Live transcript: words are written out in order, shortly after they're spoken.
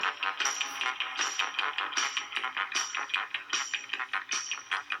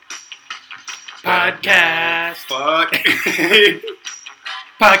Podcast. Fuck.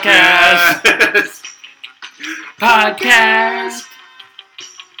 Podcast. Podcast.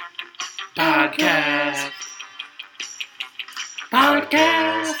 Podcast.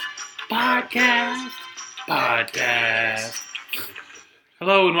 Podcast. Podcast. Podcast.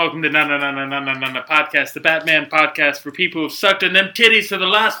 Hello and welcome to Na Podcast, the Batman podcast for people who've sucked on them titties for the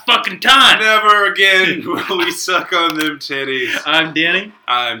last fucking time. Never again will we suck on them titties. I'm Danny.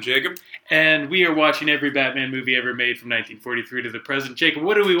 I'm Jacob. And we are watching every Batman movie ever made from 1943 to the present. Jacob,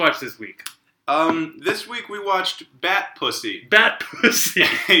 what did we watch this week? This week we watched Bat Pussy. Bat Pussy.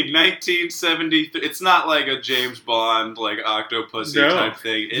 1973. It's not like a James Bond, like Octopussy type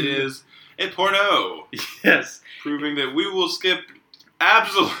thing. It is a porno. Yes. Proving that we will skip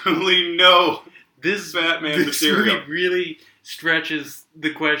absolutely no Batman material. This movie really stretches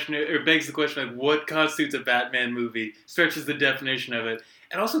the question, or begs the question, like, what constitutes a Batman movie? Stretches the definition of it.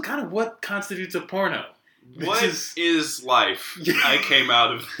 And also kind of what constitutes a porno. What is life? I came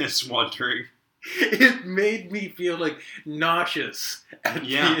out of this wondering. It made me feel like nauseous at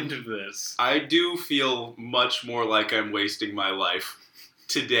the end of this. I do feel much more like I'm wasting my life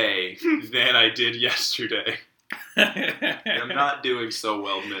today than I did yesterday. I'm not doing so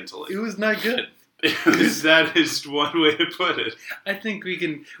well mentally. It was not good. That is one way to put it. I think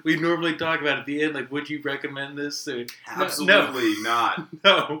we normally talk about at the end, like, would you recommend this? Or, Absolutely not.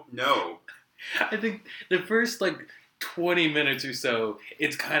 No. I think the first, 20 minutes or so,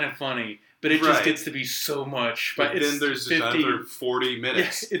 it's kind of funny, but it just gets to be so much. But then there's another 40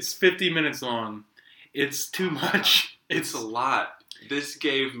 minutes. Yeah, it's 50 minutes long. It's too much. It's a lot. This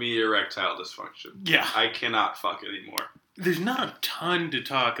gave me erectile dysfunction. Yeah. I cannot fuck anymore. There's not a ton to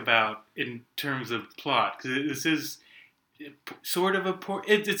talk about in terms of plot, because this is sort of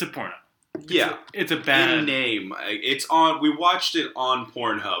it's a porno. It's a bad... In name. It's on... We watched it on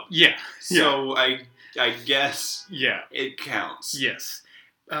Pornhub. Yeah. So I guess... Yeah. It counts. Yes.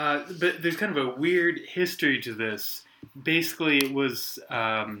 But there's kind of a weird history to this. Basically, it was...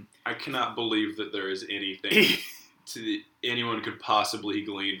 I cannot believe that there is anything anyone could possibly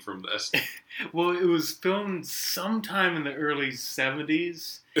glean from this. Well, it was filmed sometime in the early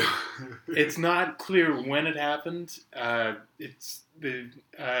 70s. It's not clear when it happened. I think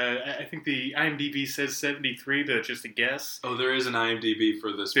the IMDb says 73, but it's just a guess. Oh, there is an IMDb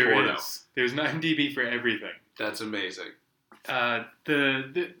for this porno. There's an IMDb for everything. That's amazing.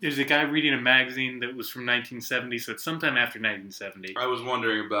 There's a guy reading a magazine that was from 1970, so it's sometime after 1970. I was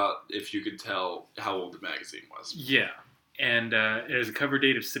wondering about if you could tell how old the magazine was. Yeah, and it has a cover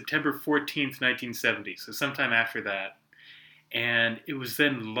date of September 14th, 1970, so sometime after that. And it was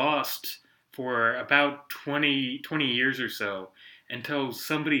then lost for about 20 years or so, until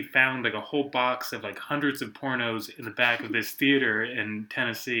somebody found a whole box of hundreds of pornos in the back of this theater in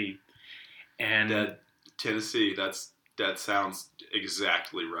Tennessee. And Tennessee, that sounds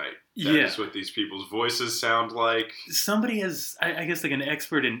exactly right. That is what these people's voices sound like. Somebody has, I guess, an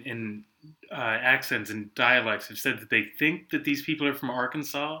expert in accents and dialects have said that they think that these people are from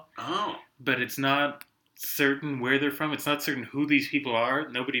Arkansas. Oh. But it's not certain where they're from. It's not certain who these people are.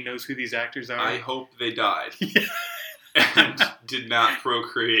 Nobody knows who these actors are. I hope they died. And did not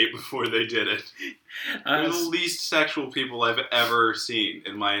procreate before they did it. They're the least sexual people I've ever seen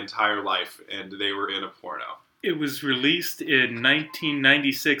in my entire life, and they were in a porno. It was released in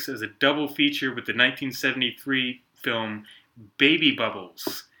 1996 as a double feature with the 1973 film Baby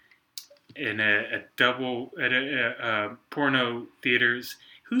Bubbles in a porno theaters.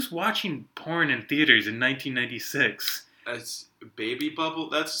 Who's watching porn in theaters in 1996? That's Baby Bubble?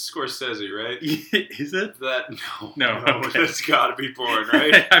 That's Scorsese, right? Is it? No. Okay. That's gotta be porn,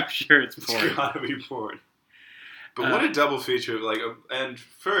 right? I'm sure it's porn. It's gotta be porn. But what a double feature. And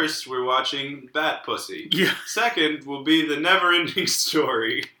first, we're watching Bat Pussy. Yeah. Second will be the never-ending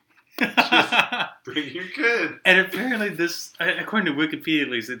story. Just bring your kid. And apparently this, according to Wikipedia at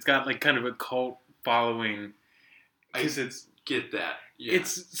least, it's got kind of a cult following. Get that. Yeah.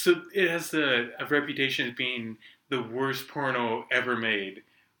 It has a reputation as being the worst porno ever made,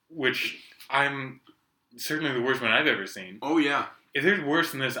 which I'm certainly the worst one I've ever seen. Oh, yeah. If there's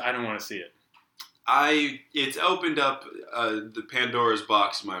worse than this, I don't want to see it. It's opened up the Pandora's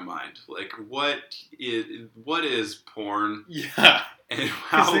box in my mind. What is porn? Yeah. And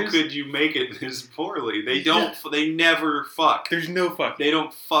how could you make it this poorly? They never fuck. There's no fuck. They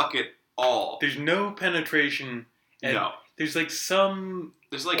don't fuck at all. There's no penetration. And no. There's some...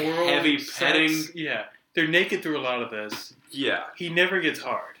 There's heavy petting. Sex. Yeah. They're naked through a lot of this. Yeah. He never gets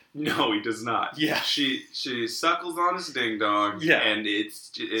hard. No, he does not. Yeah. She suckles on his ding dong. Yeah. And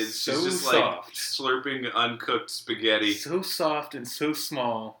it's so just soft. slurping uncooked spaghetti. So soft and so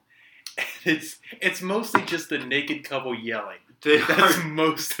small. It's mostly just the naked couple yelling. That's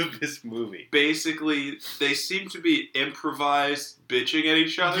most of this movie. Basically, they seem to be improvised bitching at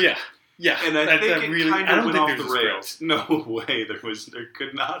each other. Yeah, and I think it kind of went off the rails. No way, there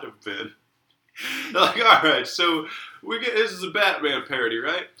could not have been. They're like, all right, so this is a Batman parody,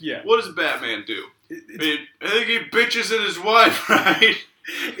 right? Yeah. What does Batman do? I think he bitches at his wife, right?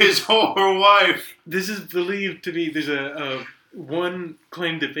 His whore wife. This is believed to be. There's a one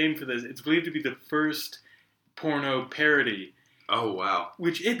claim to fame for this. It's believed to be the first porno parody. Oh, wow.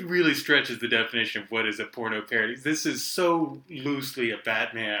 Which it really stretches the definition of what is a porno parody. This is so loosely a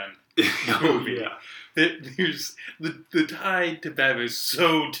Batman movie. Yeah. There's the tie to Batman is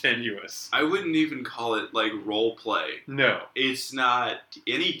so tenuous. I wouldn't even call it like role play. No. It's not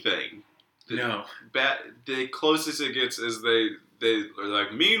anything. No. The closest it gets is they are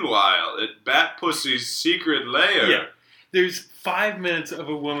like, meanwhile, at Bat Pussy's secret lair. Yeah. There's 5 minutes of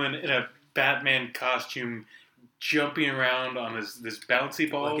a woman in a Batman costume jumping around on this bouncy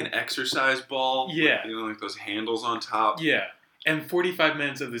ball. Like an exercise ball. Yeah. With, like those handles on top. Yeah. And 45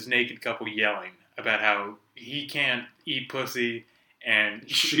 minutes of this naked couple yelling about how he can't eat pussy and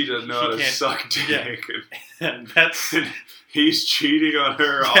she doesn't know how to suck dick. Yeah. That's... He's cheating on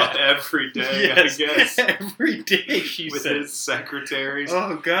her every day, yes, I guess. Every day, she with says. His secretaries.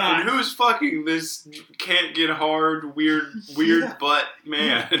 Oh, God. And who's fucking this can't get hard, weird butt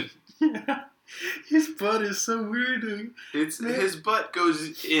man? Yeah. His butt is so weird. His butt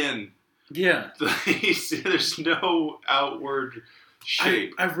goes in. Yeah. There's no outward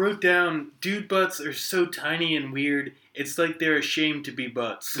shape. I wrote down, dude butts are so tiny and weird, it's like they're ashamed to be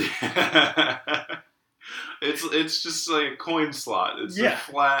butts. It's just like a coin slot. It's a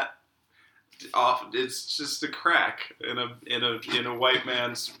flat off. It's just a crack in a white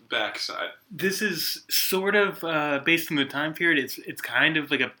man's backside. This is sort of based on the time period. It's kind of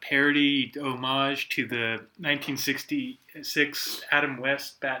like a parody homage to the 1966 Adam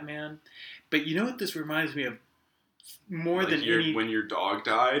West Batman. But you know what this reminds me of more than any... When your dog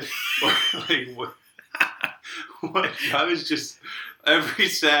died, or like what? I was just. Every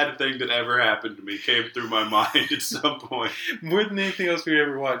sad thing that ever happened to me came through my mind at some point. More than anything else we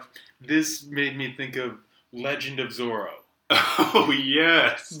ever watched, this made me think of Legend of Zorro. Oh,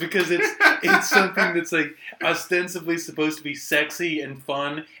 yes. Because it's something that's like ostensibly supposed to be sexy and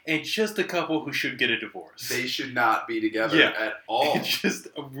fun, and just a couple who should get a divorce. They should not be together at all. It's just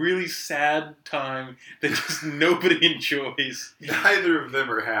a really sad time that just nobody enjoys. Neither of them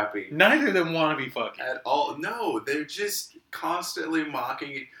are happy. Neither of them want to be fucking. At all. No, they're just constantly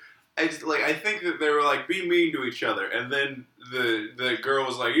mocking. I think that they were like, be mean to each other, and then the girl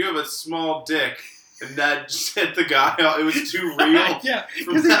was like, you have a small dick. And that set the guy out. It was too real. Yeah,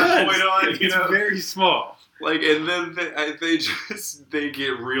 from that point on, it's very small. Like, and then they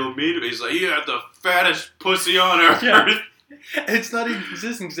get real mean to me. He's like, you have the fattest pussy on earth. Yeah. It's not even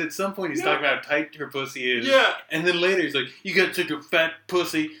consistent because at some point he's talking about how tight her pussy is. Yeah. And then later he's like, you got such a fat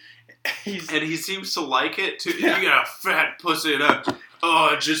pussy. And he seems to like it too. Yeah. You got a fat pussy and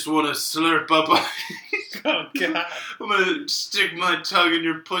I just want to slurp up. Oh, God. I'm going to stick my tongue in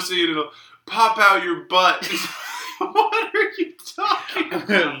your pussy and it'll pop out your butt. What are you talking about? I'm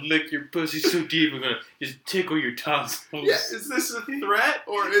going to lick your pussy so deep I'm going to just tickle your tonsils. Yeah, is this a threat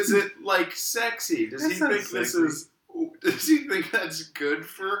or is it like sexy? Does he think does he think that's good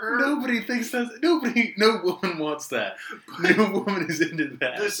for her? Nobody thinks that's... No woman wants that. No woman is into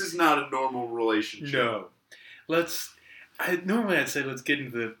that. This is not a normal relationship. No. Normally I'd say let's get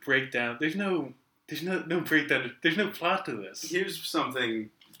into the breakdown. There's no breakdown. There's no plot to this. Here's something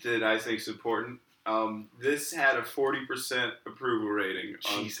that I think is important. This had a 40% approval rating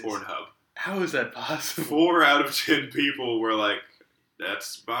on Pornhub. How is that possible? 4 out of 10 people were like,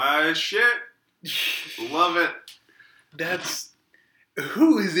 that's my shit. Love it.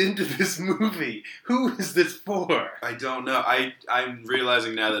 Who is into this movie? Who is this for? I don't know. I'm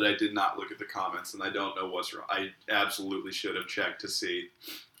realizing now that I did not look at the comments and I don't know what's wrong. I absolutely should have checked to see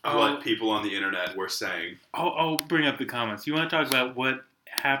what people on the internet were saying. I'll bring up the comments. You want to talk about what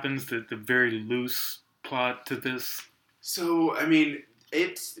happens, the very loose plot to this? So, I mean,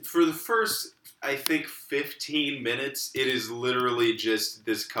 it's for the first, I think, 15 minutes, it is literally just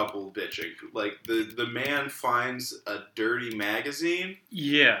this couple bitching. Like, the man finds a dirty magazine.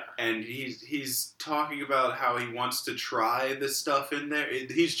 Yeah. And he's talking about how he wants to try the stuff in there.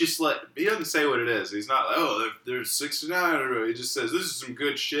 He's just like, he doesn't say what it is. He's not like, oh, there's 69. Or he just says, this is some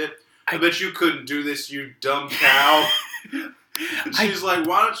good shit. I bet you couldn't do this, you dumb cow. And she's like,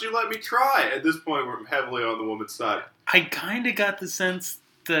 why don't you let me try? At this point, we're heavily on the woman's side. I kind of got the sense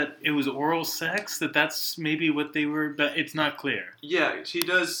that it was oral sex, that's maybe what they were, but it's not clear. Yeah, she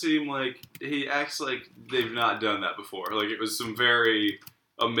does seem like he acts like they've not done that before. Like it was some very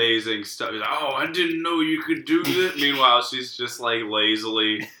amazing stuff. He's like, oh, I didn't know you could do this. Meanwhile, she's just like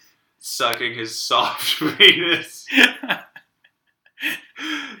lazily sucking his soft penis.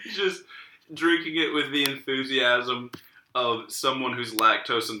 Just drinking it with the enthusiasm of someone who's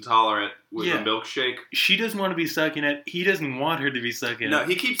lactose intolerant with a milkshake. She doesn't want to be sucking it. He doesn't want her to be sucking it. No,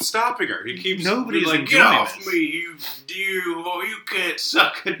 he keeps stopping her. He keeps Nobody's like, get off me, you can't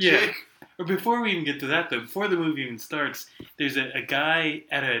suck a dick. Or before we even get to that, though, before the movie even starts, there's a guy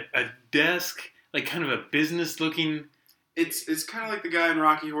at a desk, like kind of a business-looking... It's kind of like the guy in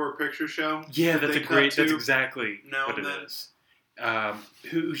Rocky Horror Picture Show. Yeah, that's exactly what it is.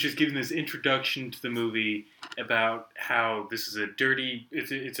 Who's just giving this introduction to the movie about how this is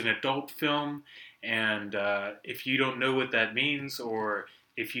it's an adult film, and if you don't know what that means, or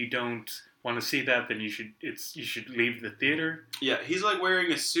if you don't want to see that, then you should leave the theater. Yeah, he's like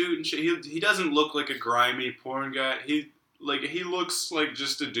wearing a suit and shit. He doesn't look like a grimy porn guy. He looks like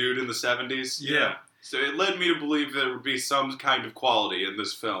just a dude in the 70s. Yeah. So it led me to believe there would be some kind of quality in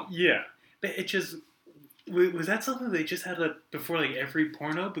this film. Yeah, but it just... Was that something they just had before like every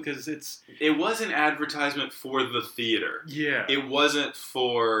porno? Because it was an advertisement for the theater. Yeah. It wasn't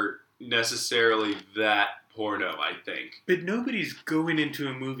for necessarily that porno, I think. But nobody's going into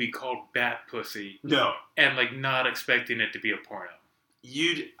a movie called Bat Pussy. No. And like not expecting it to be a porno.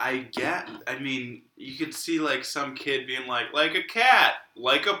 I mean, you could see like some kid being like a cat,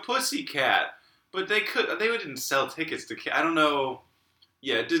 like a pussy cat. But they didn't sell tickets to cat. I don't know.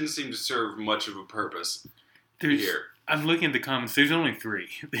 Yeah, it didn't seem to serve much of a purpose here. I'm looking at the comments. There's only 3.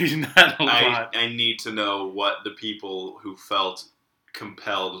 There's not a lot. I need to know what the people who felt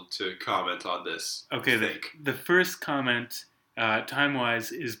compelled to comment on this think. The first comment,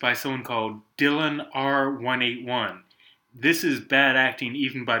 time-wise, is by someone called Dylan R181. This is bad acting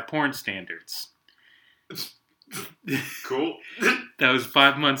even by porn standards. Cool. That was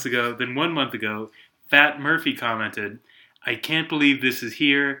 5 months ago. Then 1 month ago, Fat Murphy commented, I can't believe this is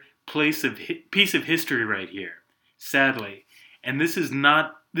here. Piece of history right here. Sadly. And this is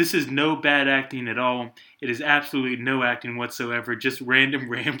no bad acting at all. It is absolutely no acting whatsoever. Just random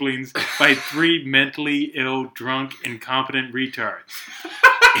ramblings by 3 mentally ill, drunk, incompetent retards.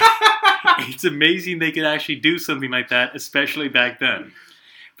 It's amazing they could actually do something like that, especially back then.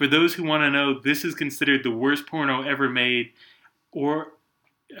 For those who want to know, this is considered the worst porno ever made, or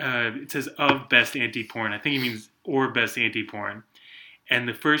it says of best anti-porn. I think it means or best anti-porn. And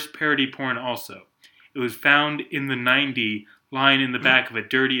the first parody porn also. It was found in the 90s, lying in the back of a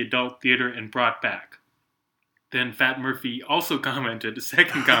dirty adult theater and brought back. Then Fat Murphy also commented, a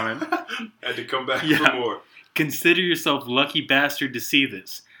second comment. Had to come back for more. Consider yourself lucky bastard to see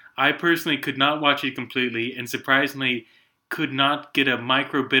this. I personally could not watch it completely, and surprisingly could not get a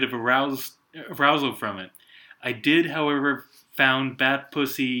micro bit of arousal from it. I did, however, found Bat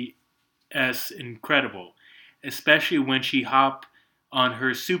Pussy S incredible, especially when she hopped on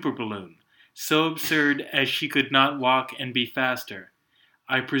her super balloon. So absurd as she could not walk and be faster.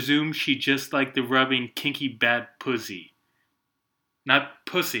 I presume she just liked the rubbing kinky bat pussy. Not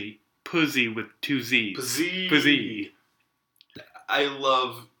pussy, pussy with 2 Z's. Pussy. I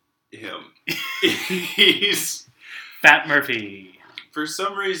love him. He's... Fat Murphy. For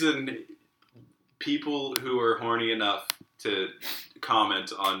some reason, people who are horny enough to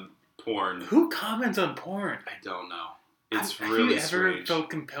comment on porn... Who comments on porn? I don't know. It's really strange. Have you ever felt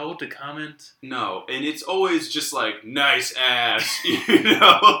compelled to comment? No, and it's always just like, nice ass, you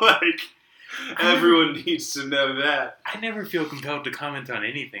know? Like, everyone needs to know that. I never feel compelled to comment on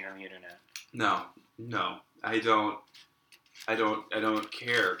anything on the internet. No, I don't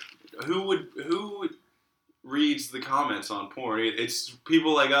care. Who reads the comments on porn? It's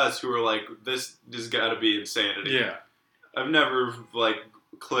people like us who are like, this has got to be insanity. Yeah. I've never,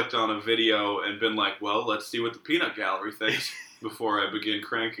 clicked on a video and been like, well, let's see what the peanut gallery thinks before I begin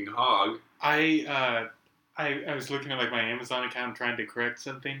cranking hog. I was looking at my Amazon account trying to correct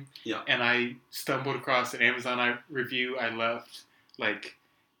something. Yeah. And I stumbled across an Amazon review I left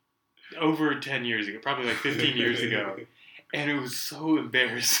over 10 years ago, probably 15 years ago. And it was so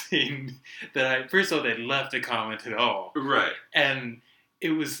embarrassing that first of all, they left a comment at all. Right. And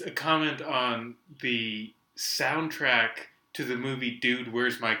it was a comment on the soundtrack to the movie Dude,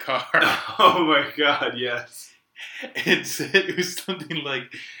 Where's My Car? Oh my god, yes. It said it was something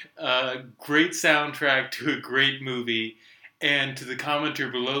like, great soundtrack to a great movie, and to the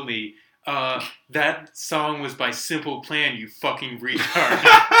commenter below me, that song was by Simple Plan, you fucking retard.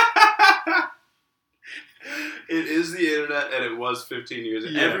 It is the internet, and it was 15 years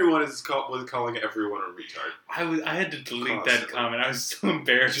ago. Yeah. Everyone was calling everyone a retard. I had to delete that comment. I was so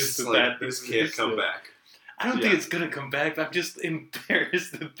embarrassed that this can't come back. I don't think it's going to come back, but I'm just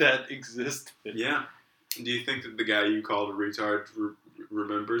embarrassed that existed. Yeah. Do you think that the guy you called a retard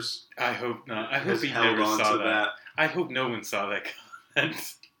remembers? I hope not. I hope he never saw that. I hope no one saw that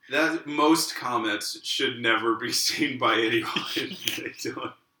comment. That most comments should never be seen by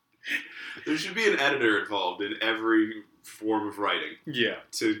anyone. There should be an editor involved in every form of writing. Yeah.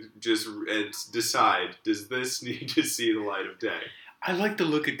 To just decide, does this need to see the light of day? I like to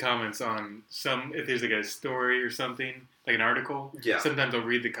look at comments on if there's like a story or something, like an article. Yeah. Sometimes I'll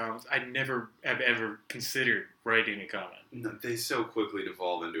read the comments. I never have ever considered writing a comment. No, they so quickly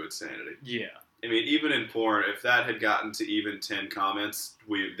devolve into insanity. Yeah. I mean, even in porn, if that had gotten to even 10 comments,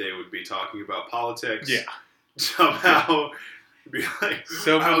 they would be talking about politics. Yeah. Somehow, be like,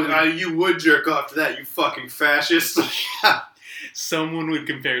 you would jerk off to that, you fucking fascist. Someone would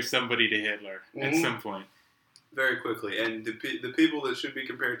compare somebody to Hitler at some point. Very quickly. And the people that should be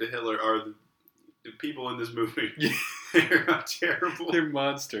compared to Hitler are the people in this movie. They're not terrible. They're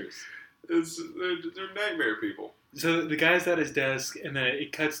monsters. They're nightmare people. So the guy's at his desk, and then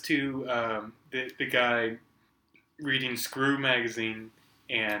it cuts to the guy reading Screw magazine,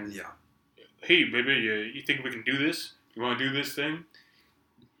 and hey, baby, you think we can do this? You want to do this thing?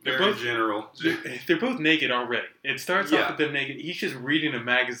 They're both general. They're both naked already. It starts off with them naked. He's just reading a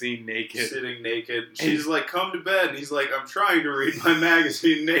magazine naked. Sitting naked. She's like, come to bed. And he's like, I'm trying to read my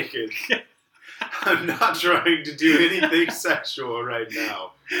magazine naked. I'm not trying to do anything sexual right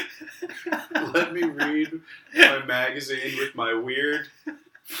now. Let me read my magazine with my weird,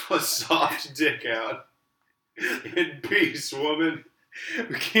 soft dick out. In peace, woman.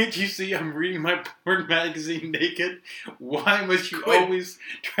 Can't you see I'm reading my porn magazine naked? Why must you always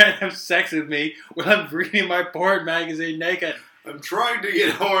try to have sex with me when I'm reading my porn magazine naked? I'm trying to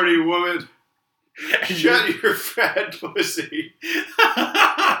get horny, woman. Shut your fat pussy.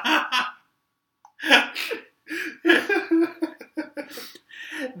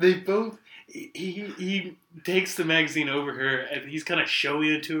 They both... He takes the magazine over her, and he's kind of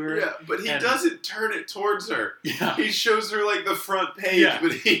showing it to her. Yeah, but he doesn't turn it towards her. Yeah. He shows her, like, the front page,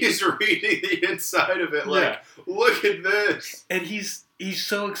 but he's reading the inside of it, like, look at this. And he's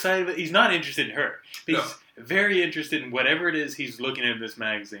so excited, but he's not interested in her. But he's very interested in whatever it is he's looking at in this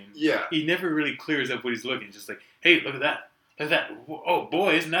magazine. Yeah. He never really clears up what he's looking. He's just like, hey, look at that. Look at that. Oh,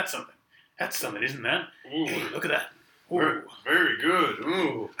 boy, isn't that something? That's something, isn't that? Ooh. Hey, look at that. Ooh. Very good.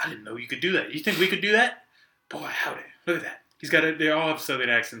 Ooh. I didn't know you could do that. You think we could do that? Boy, howdy. Look at that. They all have southern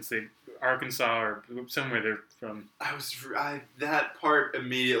accents. Arkansas or somewhere they're from. That part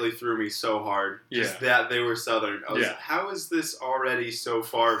immediately threw me so hard. Just that they were southern. I was like, how is this already so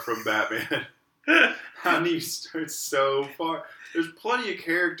far from Batman? How do you start so far? There's plenty of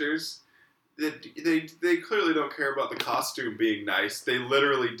characters that they clearly don't care about the costume being nice. They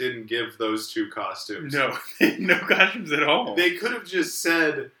literally didn't give those two costumes. No, no costumes at all. They could have just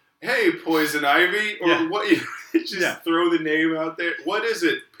said, hey, Poison Ivy, or what? Just throw the name out there. What is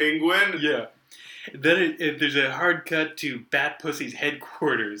it, Penguin? Yeah. Then there's a hard cut to Bat Pussy's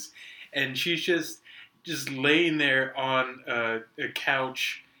headquarters, and she's just laying there on a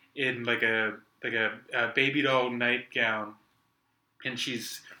couch in like a baby doll nightgown, and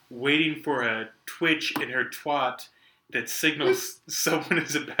she's waiting for a twitch in her twat that signals someone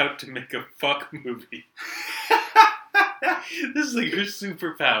is about to make a fuck movie. This is like her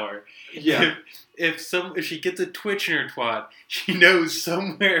superpower. Yeah. If she gets a twitch in her twat, she knows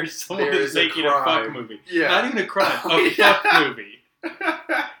someone is making a fuck movie. Yeah. Not even a crime, fuck movie.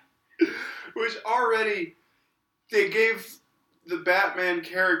 Which already, they gave the Batman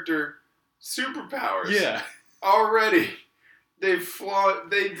character superpowers. Yeah. Already. They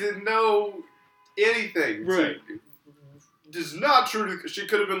didn't know anything. Right. This is not true. She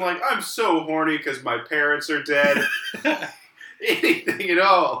could have been like, I'm so horny because my parents are dead. Anything at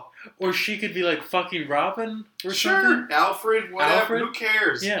all. Or she could be like fucking Robin or something. Alfred, whatever. Alfred? Who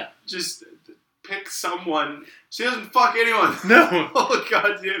cares? Yeah. Just pick someone. She doesn't fuck anyone. No. Oh,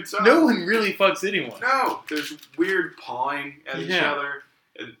 goddamn time. No one really fucks anyone. No. There's weird pawing at each other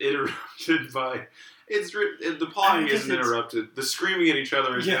and interrupted by... the pawing isn't interrupted. The screaming at each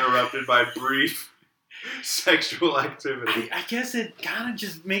other is interrupted by brief sexual activity. I guess it kind of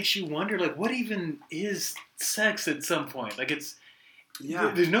just makes you wonder, like, what even is sex at some point? Like, it's...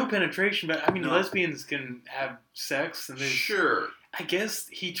 Yeah. There's no penetration, but, I mean, lesbians can have sex. And sure. I guess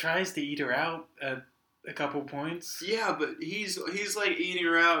he tries to eat her out at a couple points. Yeah, but he's like, eating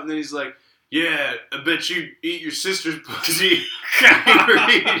her out, and then he's like, Yeah, I bet you eat your sister's pussy. You were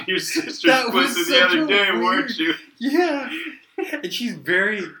eating your sister's pussy the other day, weren't you? Yeah. And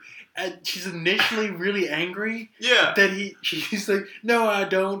she's initially really angry. Yeah. That she's like, no, I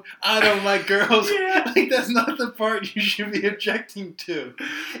don't like girls. Yeah. Like, that's not the part you should be objecting to.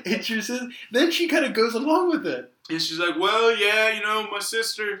 It's your sister. Then she kind of goes along with it. And she's like, well, yeah, my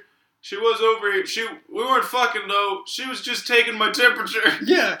sister, she was over here. We weren't fucking, though. She was just taking my temperature.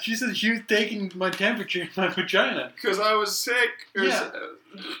 Yeah, she said she was taking my temperature in my vagina. Because I was sick. Yeah.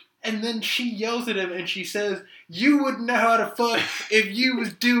 And then she yells at him and she says, you wouldn't know how to fuck if you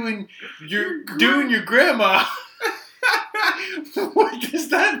was doing your grandma. What does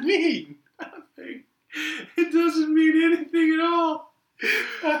that mean? Nothing. It doesn't mean anything at all.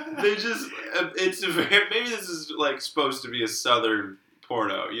 They just, maybe this is like supposed to be a Southern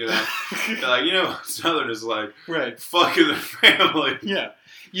porno, like, Southern is like, right, fucking the family. Yeah.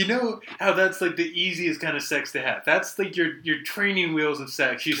 You know how that's like the easiest kind of sex to have. That's like your training wheels of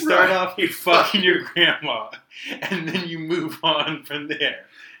sex. You start off fucking your grandma, and then you move on from there.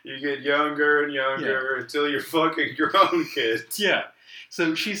 You get younger and younger until you're fucking your own kids. Yeah.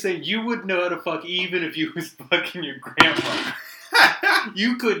 So she's saying you wouldn't know how to fuck even if you was fucking your grandma.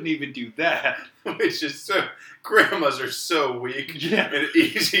 You couldn't even do that. Which is so... Grandmas are so weak and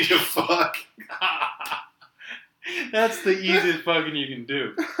easy to fuck. That's the easiest fucking you can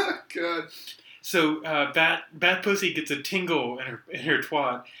do. God. So Bat Pussy gets a tingle in her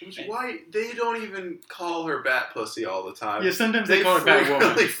twat. Why they don't even call her Bat Pussy all the time? Yeah, sometimes they call her Bat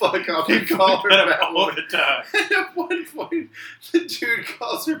Woman. They fuck up and call her Bat all Woman. the time. And at one point, the dude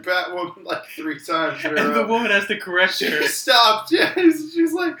calls her Bat Woman like 3 times. And the woman has to correct her. She stopped. Yeah,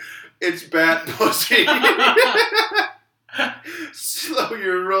 she's like, "It's Bat Pussy." Slow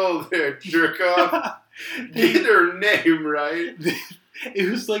your roll there, jerk off. Get her name right. It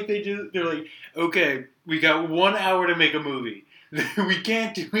was like they're like, okay, we got 1 hour to make a movie. We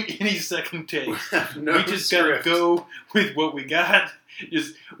can't do any second takes. We just gotta go with what we got.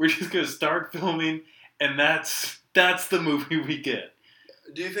 We're just gonna start filming, and that's the movie we get.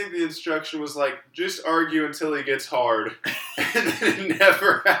 Do you think the instruction was like, just argue until he gets hard, and then it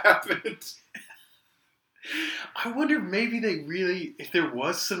never happened? I wonder if there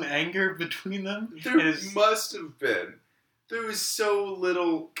was some anger between them. There must have been. There was so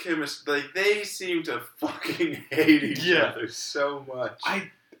little chemistry. Like, they seem to fucking hate each other so much.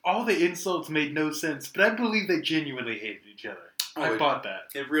 All the insults made no sense, but I believe they genuinely hated each other. I bought that.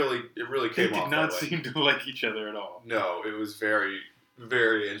 It really came off that way. They did not seem to like each other at all. No, it was very,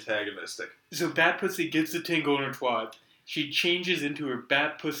 very antagonistic. So Bat Pussy gets the tingle in her twat. She changes into her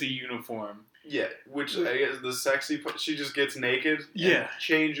Bat Pussy uniform. Yeah, which I guess the sexy part, she just gets naked and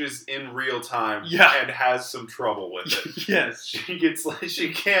changes in real time and has some trouble with it. Yes.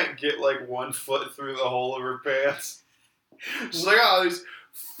 She can't get like 1 foot through the hole of her pants. She's like, oh, these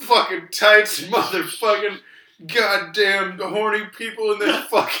fucking tights, motherfucking goddamn horny people in this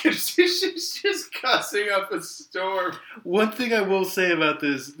fucking... She's just cussing up a storm. One thing I will say about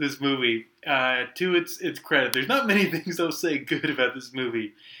this movie, to its credit, there's not many things I'll say good about this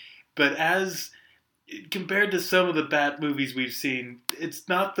movie. But as compared to some of the Bat movies we've seen, it's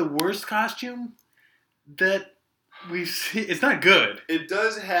not the worst costume that we've seen. It's not good. It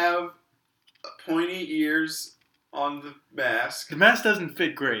does have pointy ears on the mask. The mask doesn't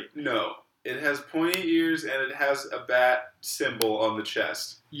fit great. No. It has pointy ears and it has a bat symbol on the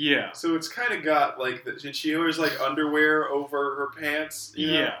chest. Yeah. So it's kind of got like... and she wears like underwear over her pants. You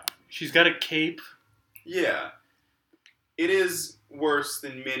know? Yeah. She's got a cape. Yeah. It is... worse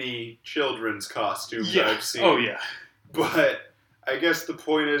than many children's costumes I've seen. Oh, yeah. But I guess the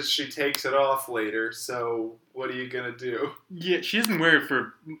point is she takes it off later, so what are you going to do? Yeah, she doesn't wear it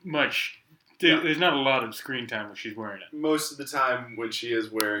for much. There's not a lot of screen time when she's wearing it. Most of the time when she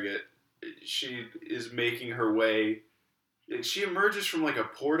is wearing it, she is making her way... She emerges from like a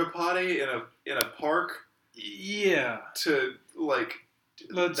porta potty in a park. Yeah. To like...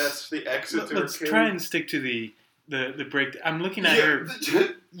 that's the exit to her Let's try and stick to the break. I'm looking at her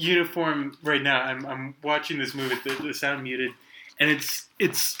uniform right now. I'm watching this movie with the sound muted, and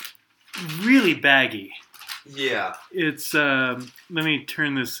it's really baggy. Yeah. It's let me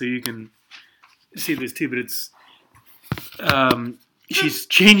turn this so you can see this too. But it's she's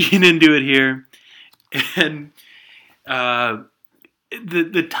changing into it here, and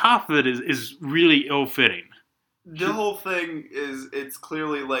the top of it is really ill-fitting. The whole thing it's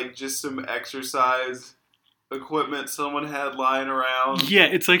clearly like just some exercise equipment someone had lying around. Yeah,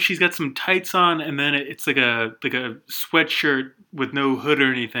 it's like she's got some tights on, and then it's like a sweatshirt with no hood or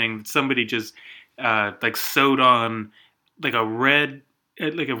anything. Somebody just like sewed on like a red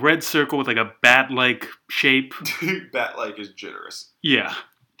like a red circle with like a bat-like shape. Bat-like is generous. Yeah,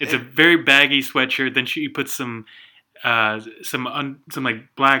 it's a very baggy sweatshirt. Then she puts some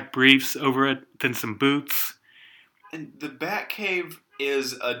like black briefs over it. Then some boots. And the Batcave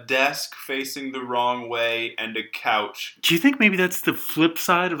is a desk facing the wrong way and a couch. Do you think maybe that's the flip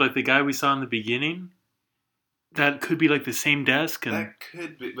side of like the guy we saw in the beginning? That could be like the same desk. And that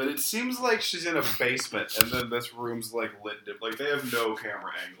could be, but it seems like she's in a basement, and then this room's like lit. Like they have no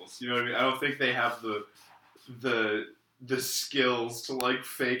camera angles. You know what I mean? I don't think they have the skills to like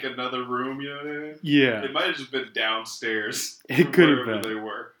fake another room. You know what I mean? Yeah, it might have just been downstairs. It could have been. They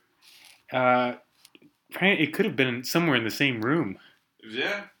were. It could have been somewhere in the same room.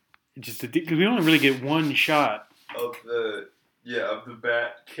 Yeah. Just because we only really get one shot of the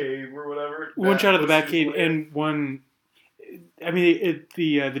Bat Cave or whatever. One shot of the Bat Cave and one. I mean,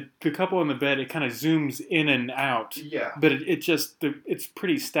 the couple on the bed, it kind of zooms in and out. Yeah. But it's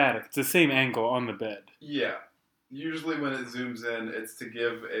pretty static. It's the same angle on the bed. Yeah. Usually when it zooms in, it's to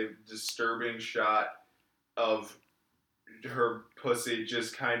give a disturbing shot of her pussy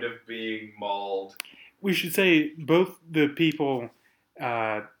just kind of being mauled. We should say both the people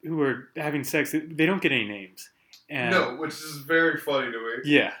who are having sex, they don't get any names. And no, which is very funny to me.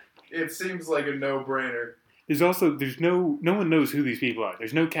 Yeah. It seems like a no-brainer. There's no one knows who these people are.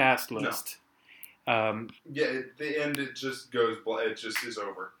 There's no cast list. No. At the end it just goes it just is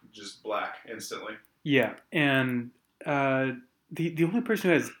over. Just black instantly. Yeah, and the only person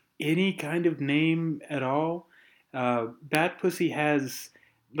who has any kind of name at all, Bat Pussy has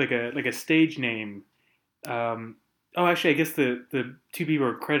like a stage name. Actually, I guess the two people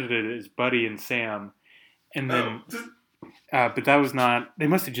are credited as Buddy and Sam, and then, but that was not. They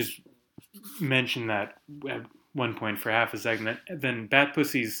must have just mentioned that at one point for half a second. Then Bat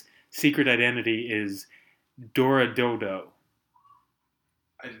Pussy's secret identity is Dora Dodo.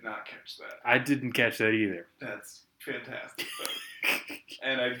 I did not catch that. I didn't catch that either. That's fantastic, though.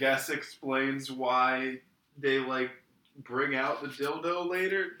 And I guess explains why they bring out the dildo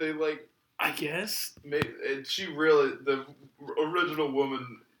later. They I guess. And she really, the original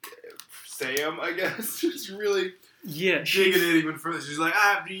woman, Sam, I guess, she's really digging it even further. She's like,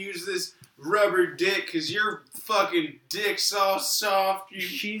 I have to use this rubber dick because your fucking dick's all soft.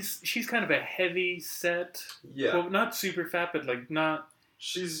 She's kind of a heavy set. Yeah. Well, not super fat, but not.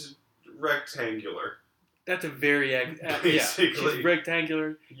 She's rectangular. That's a very basically. She's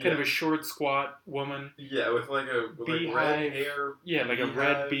rectangular, kind of a short, squat woman. Yeah, with red hair. Yeah, like a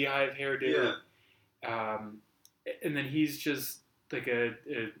red beehive hairdo. Yeah. And then he's just like I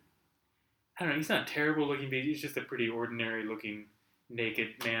don't know. He's not terrible looking, but he's just a pretty ordinary looking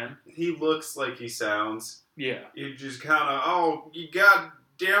naked man. He looks like he sounds. Yeah. You just kind of you god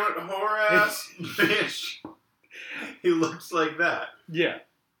damn it, whore ass bitch. He looks like that. Yeah.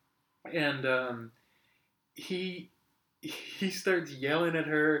 And he starts yelling at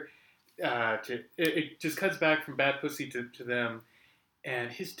her. It just cuts back from Bat Pussy to them,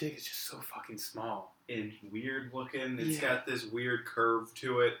 and his dick is just so fucking small and weird looking. It's got this weird curve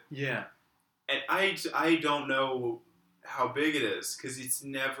to it. Yeah. And I don't know how big it is because it's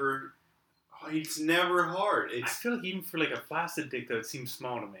never hard. I feel like even for like a flaccid dick though, it seems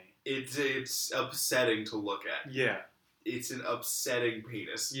small to me. It's upsetting to look at. Yeah. It's an upsetting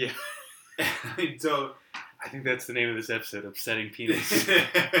penis. Yeah. I think that's the name of this episode, Upsetting Penis.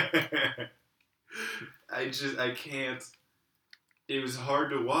 I can't. It was hard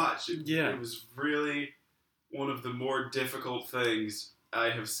to watch. It was really one of the more difficult things I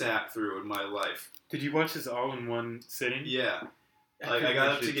have sat through in my life. Did you watch this all in one sitting? Yeah. I got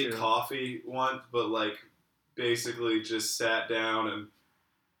up to get coffee once, but basically just sat down and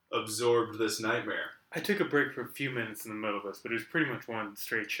absorbed this nightmare. I took a break for a few minutes in the middle of this, but it was pretty much one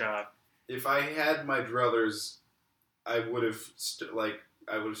straight shot. If I had my druthers, I would have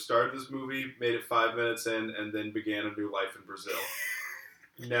started this movie, made it 5 minutes in, and then began a new life in Brazil.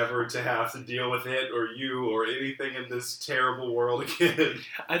 Never to have to deal with it or you or anything in this terrible world again.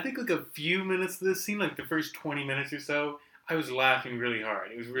 I think a few minutes of this scene, the first 20 minutes or so, I was laughing really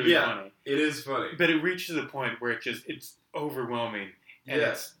hard. It was really funny. It is funny. But it reaches a point where it's overwhelming. And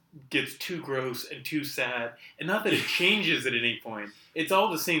it gets too gross and too sad. And not that it changes at any point. It's all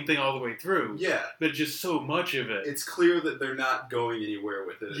the same thing all the way through. Yeah. But just so much of it. It's clear that they're not going anywhere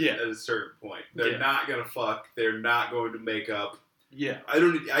with it at a certain point. They're not going to fuck. They're not going to make up. Yeah.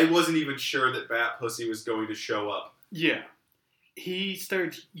 I wasn't even sure that Bat Pussy was going to show up. Yeah. He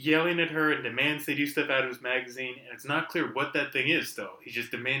starts yelling at her and demands they do stuff out of his magazine, and it's not clear what that thing is, though. He's just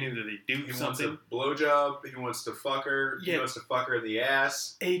demanding that they do something. He wants a blowjob. He wants to fuck her. Yeah. He wants to fuck her in the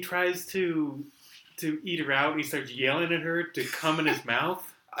ass. He tries to to eat her out. He starts yelling at her to come in his mouth.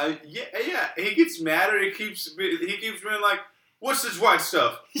 Yeah. He gets madder. He keeps being like, "What's this white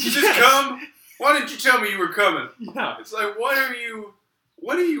stuff? You just come? Why didn't you tell me you were coming?" Yeah. It's like, what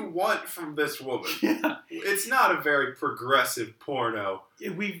do you want from this woman? Yeah. It's not a very progressive porno.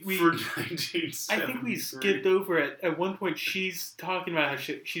 We for 1973. I think we skipped over it. At one point, she's talking about how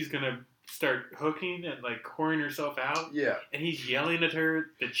she's gonna start hooking and like whoring herself out. Yeah. And he's yelling at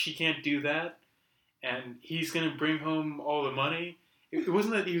her that she can't do that, and he's gonna bring home all the money. It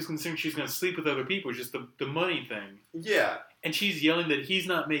wasn't that he was concerned she was gonna sleep with other people; it was just the money thing. Yeah. And she's yelling that he's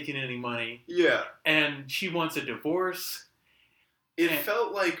not making any money. Yeah. And she wants a divorce. It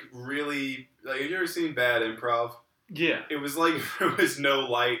felt like really like, have you ever seen bad improv? Yeah. It was like there was no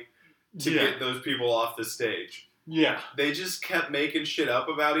light to get those people off the stage. Yeah. They just kept making shit up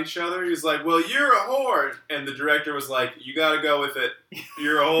about each other. He's like, "Well, you're a whore," and the director was like, "You got to go with it.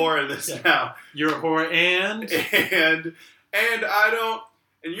 You're a whore in this now. You're a whore and I don't.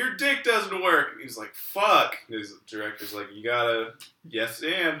 And your dick doesn't work." And he's like, "Fuck." His director's like, "You gotta, yes,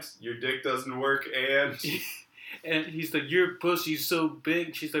 and your dick doesn't work, and." And he's like, "Your pussy's so big."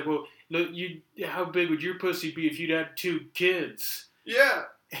 And she's like, "Well, look, how big would your pussy be if you'd had 2 kids?" Yeah,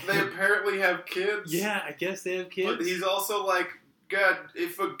 they apparently have kids. Yeah, I guess they have kids. But he's also like, "God,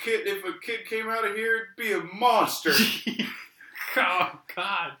 if a kid came out of here, it'd be a monster." Oh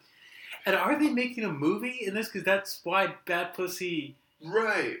God! And are they making a movie in this? Because that's why Bad Pussy.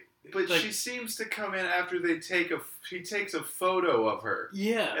 Right. But like, she seems to come in after she takes a photo of her.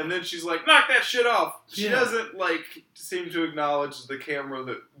 Yeah. And then she's like, "Knock that shit off." She Yeah. doesn't, seem to acknowledge the camera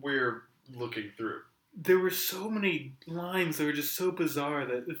that we're looking through. There were so many lines that were just so bizarre.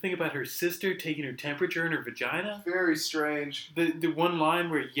 The thing about her sister taking her temperature in her vagina. Very strange. The one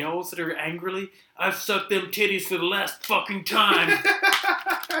line where he yells at her angrily, "I've sucked them titties for the last fucking time."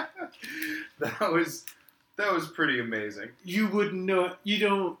 That was pretty amazing. You wouldn't know.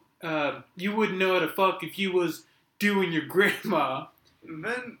 You wouldn't know how to fuck if you was doing your grandma. And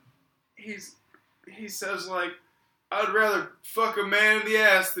then he says like, "I'd rather fuck a man in the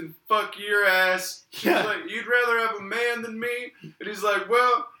ass than fuck your ass." She's like, "You'd rather have a man than me?" And he's like,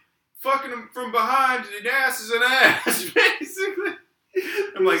 "Well, fucking him from behind an ass is an ass," basically.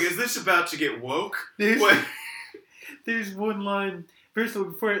 I'm like, is this about to get woke? There's one line. First of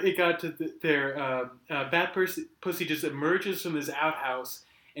all, before it got to Bad Pussy just emerges from this outhouse,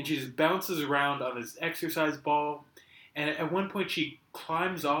 and she just bounces around on this exercise ball. And at one point, she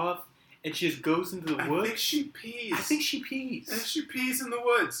climbs off, and she just goes into the woods. I think she pees. I think she pees in the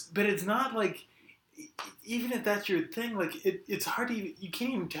woods. But it's not like, even if that's your thing, like, it's hard to even, you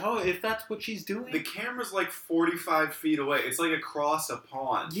can't even tell if that's what she's doing. The camera's like 45 feet away. It's like across a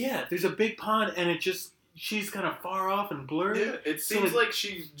pond. Yeah, there's a big pond, and she's kind of far off and blurry. Yeah, it seems like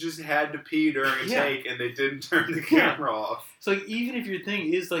she just had to pee during a take, and they didn't turn the camera off. So like, even if your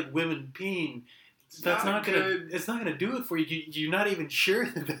thing is like women peeing, that's not gonna. It's not gonna do it for you. You're not even sure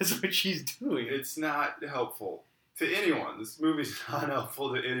that that's what she's doing. It's not helpful to anyone. This movie's not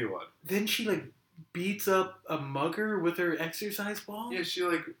helpful to anyone. Then she like beats up a mugger with her exercise ball. Yeah, she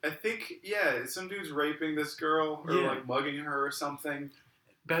I think some dude's raping this girl or like mugging her or something.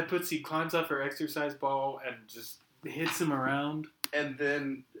 Bad Pussy climbs off her exercise ball and just hits him around. And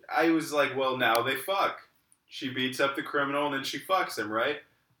then I was like, well, now they fuck. She beats up the criminal and then she fucks him, right?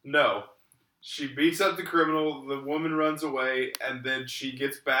 No. She beats up the criminal, the woman runs away, and then she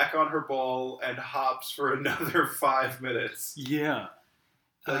gets back on her ball and hops for another 5 minutes. Yeah.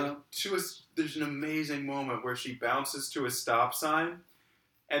 There's an amazing moment where she bounces to a stop sign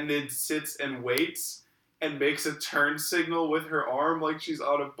and then sits and waits and makes a turn signal with her arm like she's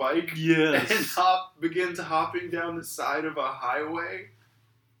on a bike. Yes. And begins hopping down the side of a highway.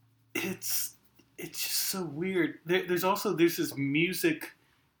 It's just so weird. There's this music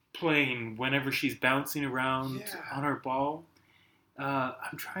playing whenever she's bouncing around on her ball.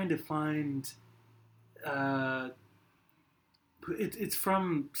 I'm trying to find... It's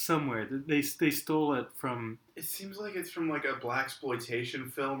from somewhere. They stole it from... It seems like it's from like a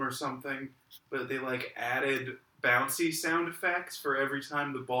blaxploitation film or something, but they like added bouncy sound effects for every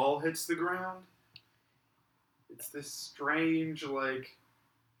time the ball hits the ground. It's this strange like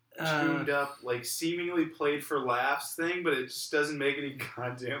tuned up, like seemingly played for laughs thing, but it just doesn't make any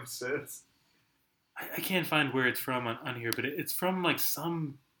goddamn sense. I can't find where it's from on here, but it's from like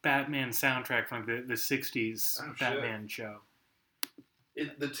some Batman soundtrack from like the 60s Batman show.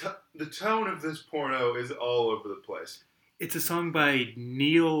 The tone of this porno is all over the place. It's a song by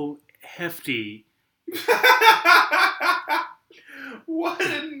Neil Hefti. What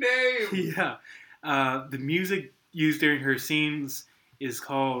a name! Yeah. The music used during her scenes is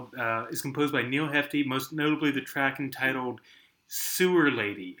composed by Neil Hefti, most notably the track entitled "Sewer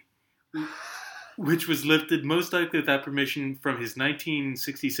Lady," which was lifted most likely without permission from his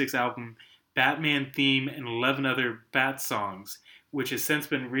 1966 album Batman Theme and 11 Other Bat Songs, which has since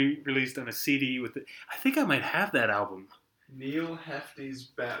been re-released on a CD with it. I think I might have that album. Neil Hefti's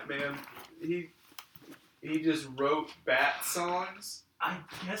Batman. He just wrote bat songs. I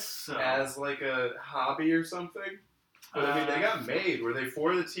guess so. As like a hobby or something. But I mean, they got made. Were they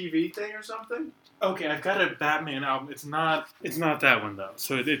for the TV thing or something? Okay, I've got a Batman album. It's not that one though,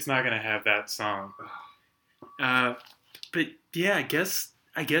 so it's not gonna have that song. But yeah, I guess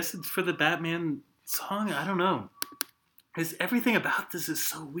it's for the Batman song. I don't know. Because everything about this is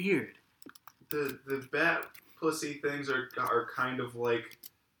so weird. The bat pussy things are kind of like,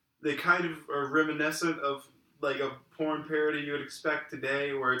 they kind of are reminiscent of like a porn parody you would expect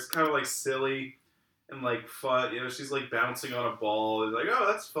today, where it's kind of like silly and like fun. You know, she's like bouncing on a ball and like, oh,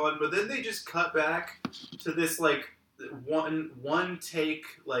 that's fun. But then they just cut back to this like one take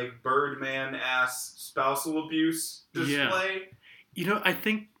like Birdman ass spousal abuse display. Yeah. You know, I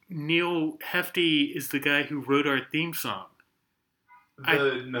think Neil Hefti is the guy who wrote our theme song.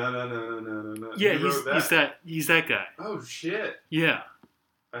 No. Yeah, he's that guy. Oh shit. Yeah.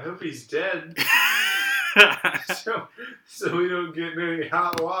 I hope he's dead. so we don't get any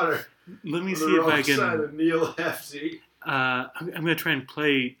hot water. Let me see if I can. Side of Neil Hefti. I'm going to try and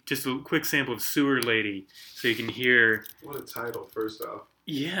play just a quick sample of Sewer Lady so you can hear. What a title, first off.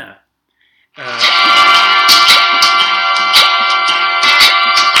 Yeah.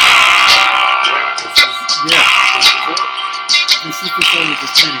 This is the song that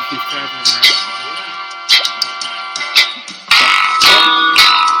just kind of keeps traveling around.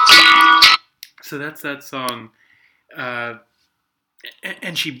 So that's that song.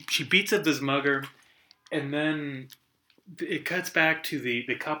 And she beats up this mugger, and then it cuts back to the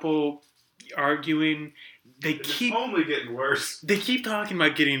couple arguing. It's only getting worse. They keep talking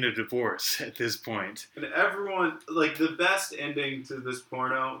about getting a divorce at this point. And everyone, like, the best ending to this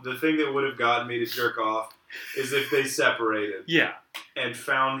porno, the thing that would have gotten me to jerk off, is if they separated. Yeah. And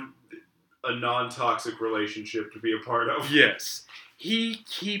found a non-toxic relationship to be a part of. Yes. He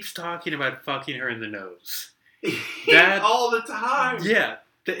keeps talking about fucking her in the nose. All the time. Yeah.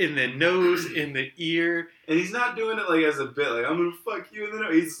 In the nose, in the ear. And he's not doing it like as a bit, like, I'm going to fuck you in the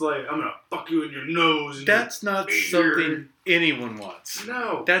nose. He's like, I'm going to fuck you in your nose. And that's not something anyone wants.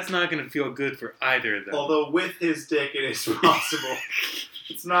 No. That's not going to feel good for either of them. Although with his dick it is possible.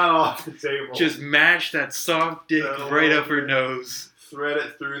 It's not off the table. Just mash that soft dick right up her nose. Thread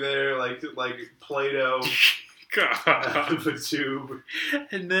it through there like Play-Doh. God. Out of a tube.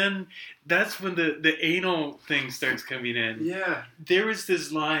 And then that's when the anal thing starts coming in. Yeah. There was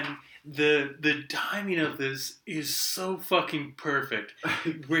this line, the timing of this is so fucking perfect,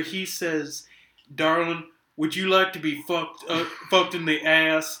 where he says, "Darling, would you like to be fucked in the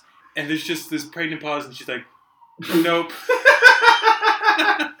ass?" And there's just this pregnant pause, and she's like, "Nope."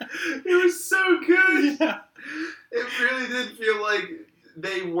 It was so good. Yeah. It really did feel like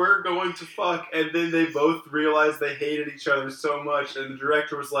they were going to fuck, and then they both realized they hated each other so much, and the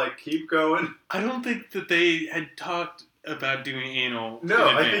director was like, keep going. I don't think that they had talked about doing anal. No,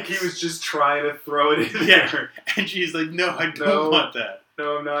 I think he was just trying to throw it in there. And she's like, no, I don't want that.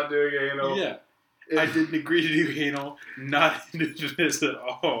 No, I'm not doing anal. Yeah. I didn't agree to do anal. Not into this at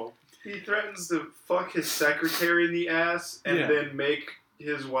all. He threatens to fuck his secretary in the ass and then make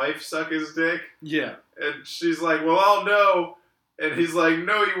his wife suck his dick. Yeah. And she's like, well, I'll know. And he's like,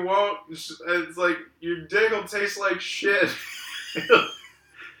 no, you won't. And it's like, your dick will taste like shit.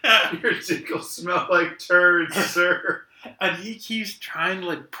 Your dick will smell like turds, sir. And he keeps trying to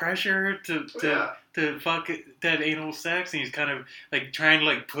like pressure her to fuck to have anal sex, and he's kind of like trying to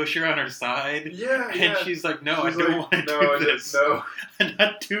like push her on her side. Yeah, and she's like, "No, I don't want to do this. No, I'm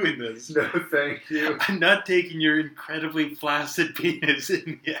not doing this. No, thank you. I'm not taking your incredibly flaccid penis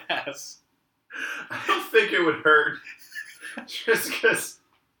in the ass." I don't think it would hurt, just because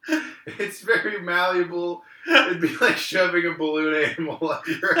it's very malleable. It'd be like shoving a balloon animal up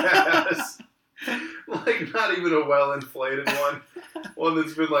your ass. Like, not even a well-inflated one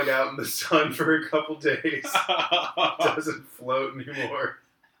that's been, like, out in the sun for a couple days. Doesn't float anymore.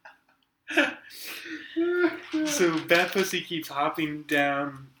 So, Bat Pussy keeps hopping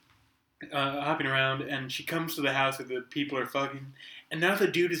around, and she comes to the house where the people are fucking, and now the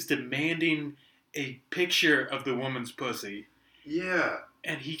dude is demanding a picture of the woman's pussy. Yeah.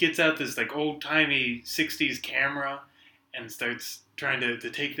 And he gets out this, like, old-timey 60s camera and starts trying to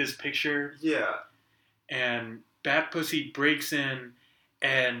take this picture. Yeah. And Bat Pussy breaks in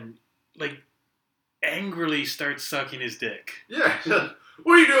and, like, angrily starts sucking his dick. Yeah.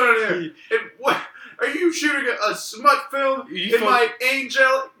 What are you doing in here? And what? Are you shooting a smut film in my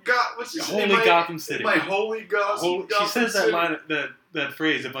Gotham City? My holy Gotham She says that City. line, that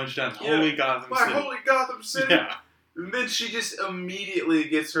phrase a bunch of times. Yeah. Holy Gotham City. My holy Gotham City. Yeah. And then she just immediately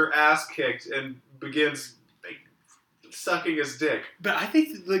gets her ass kicked and begins sucking his dick. But I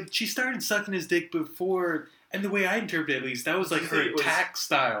think she started sucking his dick before, and the way I interpret it, at least, that was like her attack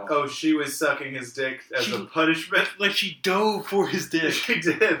style. Oh, she was sucking his dick as a punishment? Like she dove for his dick. She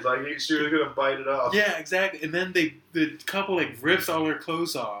did. Like she was going to bite it off. Yeah, exactly. And then the couple rips all her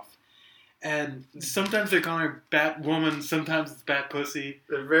clothes off. And sometimes they're calling her Batwoman, sometimes it's Bat Pussy.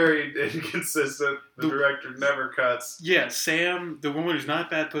 They're very inconsistent. The director never cuts. Yeah, Sam, the woman who's not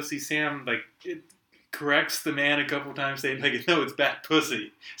Bat Pussy, Sam, corrects the man a couple times saying, no, it's Bat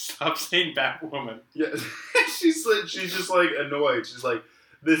Pussy. Stop saying Batwoman. Yeah, she's just annoyed. She's like,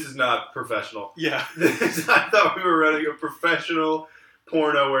 this is not professional. Yeah. I thought we were running a professional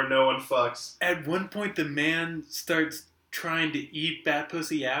porno where no one fucks. At one point, the man starts trying to eat Bat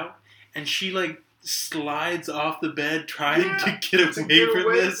Pussy out. And she slides off the bed trying to get away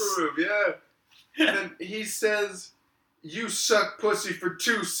from this. From him, yeah. And he says, "You suck pussy for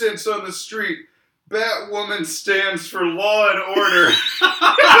 2 cents on the street. Batwoman stands for law and order."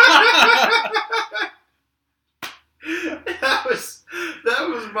 That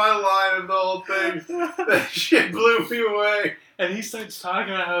was my line of the whole thing. That shit blew me away. And he starts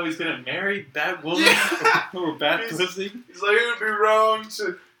talking about how he's gonna marry Batwoman or Bat Pussy. He's like, it would be wrong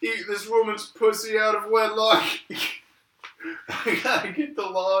to eat this woman's pussy out of wedlock. I gotta get the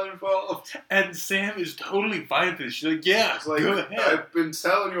law involved. And Sam is totally fine with this. She's like, yeah, go ahead. I've been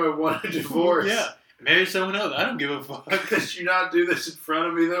telling you I want a divorce. Yeah, marry someone else. I don't give a fuck. Could you not do this in front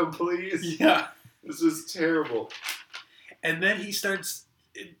of me, though, please? Yeah. This is terrible. And then he starts,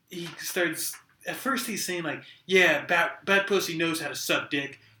 at first he's saying yeah, Bat Pussy knows how to suck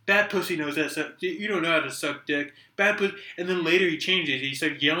dick. Bat Pussy knows how to suck dick. You don't know how to suck dick. Bat Pussy. And then later he changes. He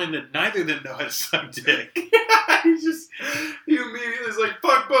starts yelling that neither of them know how to suck dick. He immediately is like,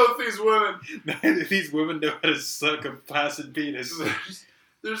 fuck both these women. Neither of these women know how to suck a flaccid penis.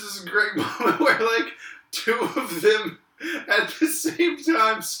 There's this great moment where 2 of them at the same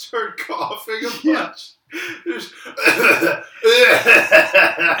time start coughing a bunch.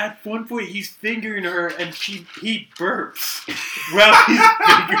 At one point, he's fingering her, and he burps while he's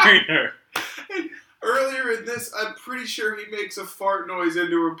fingering her. And earlier in this, I'm pretty sure he makes a fart noise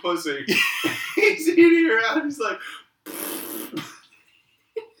into her pussy. He's eating her out. He's like.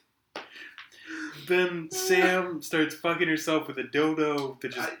 Then Sam starts fucking herself with a dodo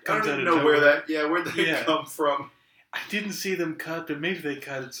that just comes out of nowhere. I don't even know where'd that come from. I didn't see them cut, but maybe they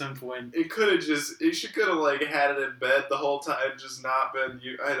cut at some point. She could have had it in bed the whole time, just not been.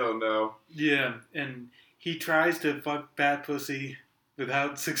 I don't know. Yeah, and he tries to fuck Bat Pussy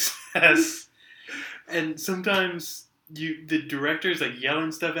without success, and sometimes the director's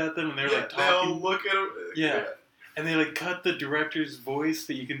yelling stuff at them, and they're talking. They all look at him. Yeah, and they cut the director's voice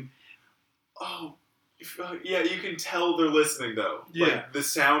that you can. Oh. Yeah, you can tell they're listening though. Yeah. The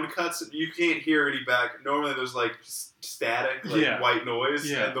sound cuts, you can't hear any back. Normally there's static, white noise,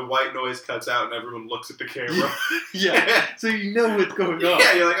 and the white noise cuts out and everyone looks at the camera. Yeah. So you know what's going on.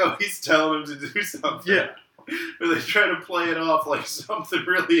 Yeah, you're like, oh, he's telling him to do something. Yeah. Or they try to play it off like something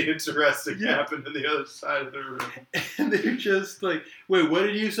really interesting happened in the other side of the room. And they're just wait, what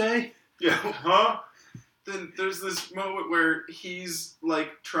did you say? Yeah, huh? Then there's this moment where he's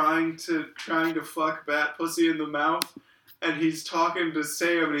trying to fuck Bat Pussy in the mouth, and he's talking to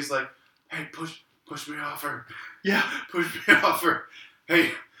Sam, and he's like, "Hey, push me off her. Yeah, push me off her.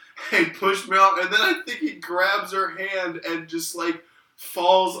 Hey, push me off." And then I think he grabs her hand and just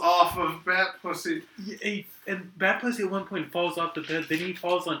falls off of Bat Pussy. Yeah, and Bat Pussy at one point falls off the bed. Then he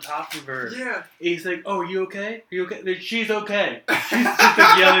falls on top of her. Yeah. And he's like, "Oh, are you okay? Are you okay?" She's okay. She's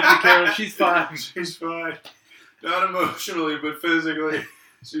just yelling at the camera. She's fine. She's fine. Not emotionally, but physically,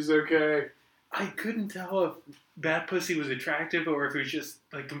 she's okay. I couldn't tell if Bat Pussy was attractive or if it was just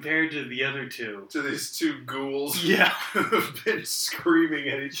compared to the other two. To these 2 ghouls. Yeah. Who've been screaming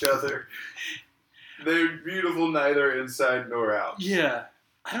at each other. They're beautiful neither inside nor out. Yeah.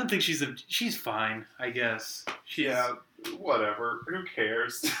 I don't think she's fine, I guess. Yeah, whatever. Who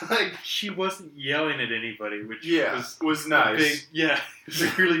cares? She wasn't yelling at anybody, which was nice. It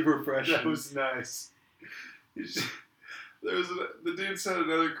was really refreshing. That was nice. The dude said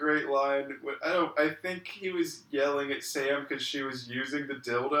another great line. I think he was yelling at Sam because she was using the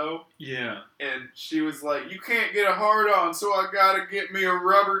dildo. Yeah. And she was like, "You can't get a hard on, so I gotta get me a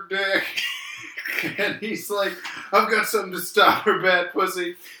rubber dick." And he's like, I've got something to stop her, bad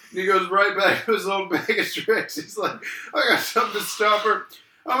pussy. And he goes right back to his old bag of tricks. He's like, I got something to stop her.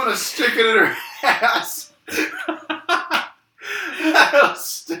 I'm going to stick it in her ass. I'll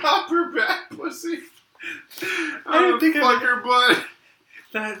stop her, bad pussy. I didn't think fuck her butt.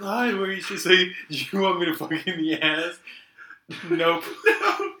 That line where he's just like, you want me to fuck in the ass? Nope.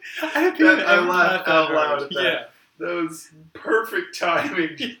 No. I laughed out loud at that. Yeah. That was perfect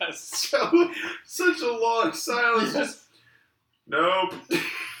timing. Yes. So, such a long silence. Yes. Just, nope.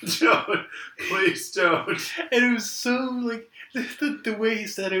 Don't. Please don't. And it was so, like, the way he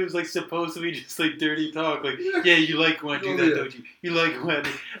said it was, like, supposed to be just, like, dirty talk. Like, yeah, you like when I do that, don't you? You like when.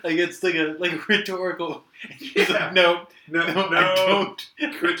 Like, it's like a rhetorical. And he's like, no, I don't.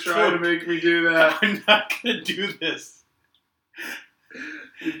 Quit trying to make me do that. I'm not going to do this.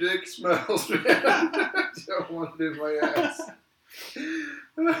 Your dick smells, man. I don't want it in my ass.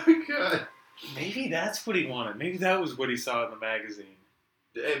 Oh, God. Maybe that's what he wanted. Maybe that was what he saw in the magazine.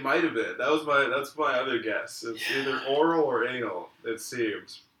 It might have been. That's my other guess. It's either oral or anal, it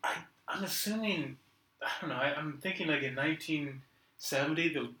seems. I'm assuming, I don't know, I'm thinking like in 1970,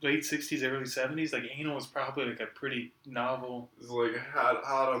 the late 60s, early 70s, like anal was probably like a pretty novel. It's like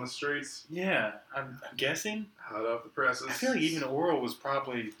hot on the streets. Yeah, I'm guessing. Hot off the presses. I feel like even oral was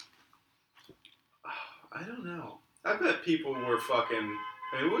probably... I don't know. I bet people were fucking...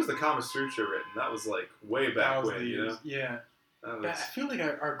 I mean, what was the Kama Sutra written? That was like way back when, you know? Yeah. I feel like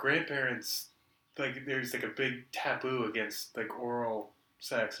our grandparents, like, there's like a big taboo against like oral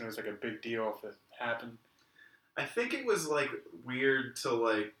sex, and it was like a big deal if it happened. I think it was like weird to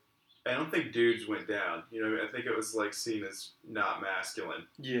like. I don't think dudes went down. You know, I think it was like seen as not masculine.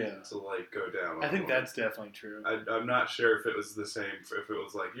 Yeah. To like go down. I think that's definitely true. I'm not sure if it was the same. If it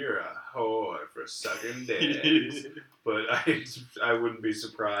was like you're a whore for sucking dick, but I wouldn't be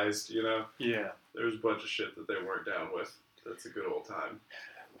surprised. You know. Yeah. There was a bunch of shit that they weren't down with. That's a good old time.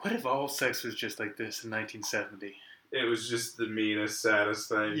 What if all sex was just like this in 1970? It was just the meanest, saddest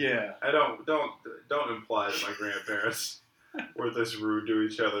thing. Yeah. I don't imply that my grandparents were this rude to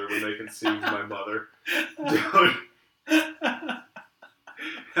each other when they conceived my mother. Don't.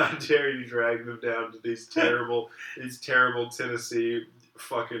 How dare you drag them down to these terrible Tennessee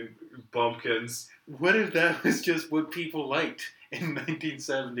fucking bumpkins. What if that was just what people liked in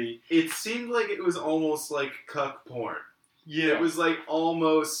 1970? It seemed like it was almost like cuck porn. Yeah. It was like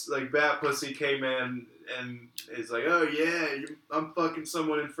almost like Bat Pussy came in and it's like, oh yeah, I'm fucking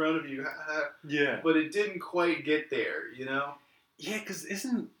someone in front of you. Yeah. But it didn't quite get there, you know? Yeah, because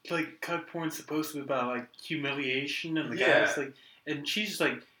isn't like cuck porn supposed to be about like humiliation and the yeah. guy's like, and she's just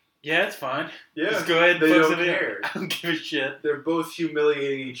like, yeah, it's fine. Yeah. Just go ahead and they fuck don't somebody care. I don't give a shit. They're both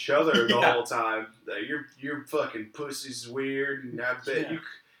humiliating each other the Yeah. whole time. Your fucking pussy's weird, and I bet Yeah.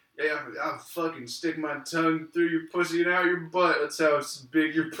 I'll fucking stick my tongue through your pussy and out your butt. That's how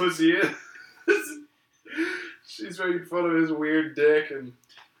big your pussy is. She's making fun of his weird dick, and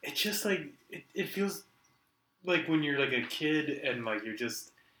it's just like it feels like when you're like a kid and like you're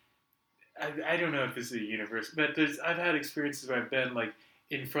just I don't know if this is a universe, but I've had experiences where I've been like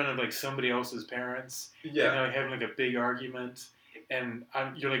in front of like somebody else's parents, yeah, and they're like having like a big argument, and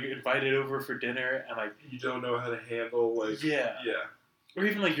you're like invited over for dinner, and like you don't know how to handle like yeah, yeah, or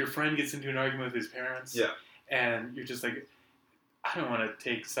even like your friend gets into an argument with his parents, yeah, and you're just like, I don't want to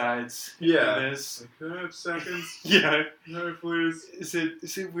take sides yeah. in this. Like, can I have seconds? Yeah. No, please.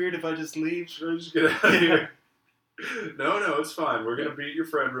 Is it weird if I just leave? Should I just get out of here? No, it's fine. We're gonna beat your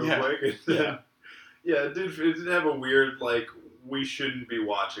friend real quick. And then, yeah, it did have a weird like we shouldn't be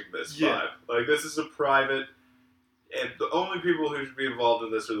watching this vibe. Like this is a private, and the only people who should be involved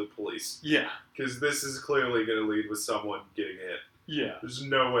in this are the police. Yeah. Because this is clearly going to lead with someone getting hit. Yeah. There's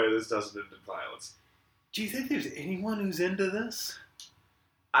no way this doesn't end in violence. Do you think there's anyone who's into this?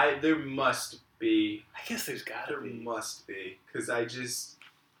 There must be. I guess there's gotta be. There must be. Because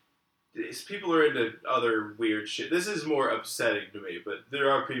people are into other weird shit. This is more upsetting to me, but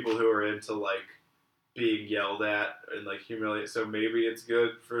there are people who are into, like, being yelled at and, like, humiliated. So maybe it's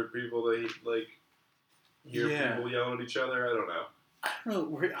good for people to, like, hear people yelling at each other. I don't know. I don't know.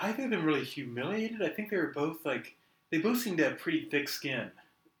 Were either of them really humiliated? I think they were both, like, they both seemed to have pretty thick skin.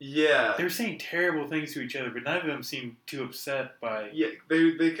 Yeah. They were saying terrible things to each other, but none of them seemed too upset by... Yeah,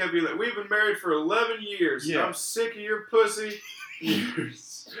 they kept being like, we've been married for 11 years. Yeah. I'm sick of your pussy. Your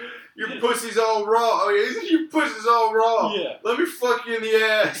pussy's all raw. Oh, yeah, your pussy's all raw. Yeah. Let me fuck you in the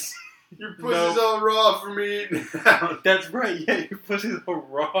ass. Your pussy's all raw for me eating out. That's right. Yeah, your pussy's all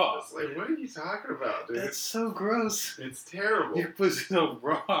raw. It's like, what are you talking about, dude? That's so gross. It's terrible. Your pussy's all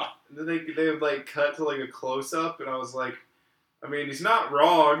raw. And then they would, like, cut to, like, a close-up, and I was like, I mean, he's not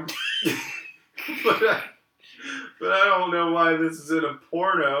wrong. But I don't know why this is in a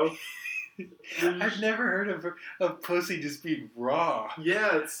porno. I've never heard of pussy just being raw.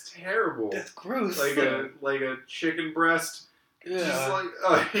 Yeah, it's terrible. That's gross. Like a chicken breast. Yeah.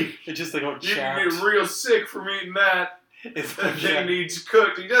 It's just like you can get real sick from eating that. That thing needs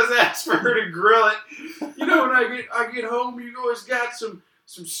cooked. He does ask for her to grill it. You know, when I get home, you always got some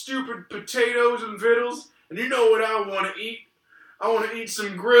stupid potatoes and vittles, and you know what I want to eat? I want to eat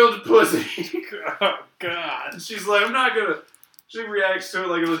some grilled pussy. Oh God! And she's like, I'm not gonna. She reacts to it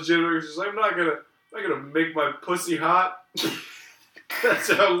like a legitimate. She's like, I'm not gonna make my pussy hot.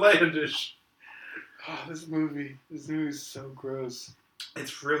 That's outlandish. Oh, this movie is so gross.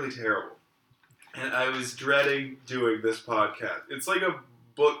 It's really terrible. And I was dreading doing this podcast. It's like a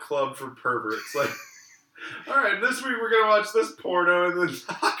book club for perverts. Like, all right, this week we're going to watch this porno and then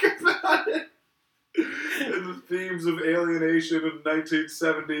talk about it. And the themes of alienation in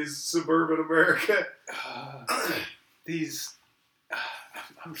 1970s suburban America.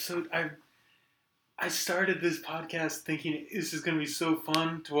 I started this podcast thinking this is going to be so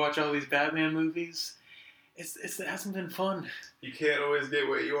fun to watch all these Batman movies. It hasn't been fun. You can't always get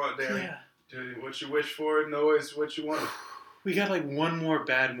what you want, Danny. Yeah. What you wish for and always what you want. We got like one more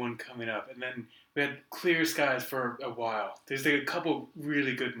bad one coming up, and then we had clear skies for a while. There's like a couple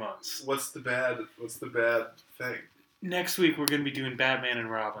really good months. What's the bad thing? Next week we're going to be doing Batman and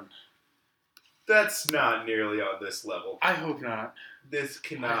Robin. That's not nearly on this level. I hope not. This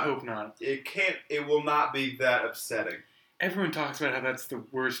cannot. I hope not. It can't. It will not be that upsetting. Everyone talks about how that's the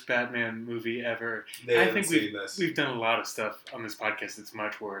worst Batman movie ever. I think we've done a lot of stuff on this podcast that's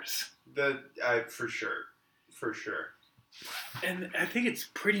much worse. For sure. And I think it's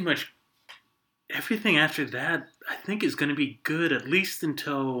pretty much everything after that. I think is going to be good at least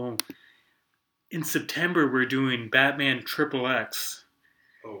until in September we're doing Batman XXX.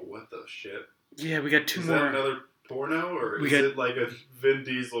 Oh, what the shit! Yeah, we got two more. Is that another porno, or is it like a Vin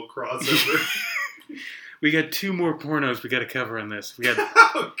Diesel crossover? We got two more pornos we got to cover on this. We got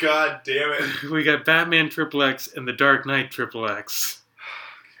oh God damn it! We got Batman XXX and The Dark Knight XXX. Okay.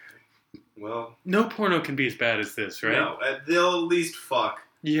 Well, no porno can be as bad as this, right? No, they'll at least fuck.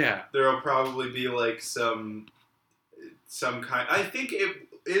 Yeah, there'll probably be like some kind. I think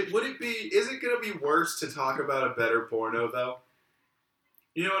it would it be? Is it gonna be worse to talk about a better porno though?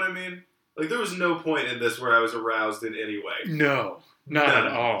 You know what I mean? Like there was no point in this where I was aroused in any way. No. Not at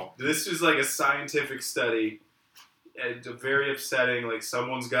all. This is like a scientific study. And very upsetting. Like,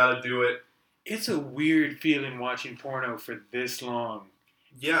 someone's got to do it. It's a weird feeling watching porno for this long.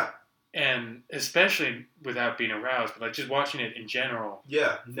 Yeah. And especially without being aroused, but like just watching it in general.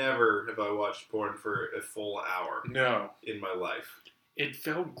 Yeah. Never have I watched porn for a full hour. No. In my life. It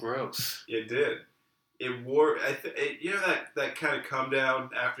felt gross. It did. It wore... you know that kind of come down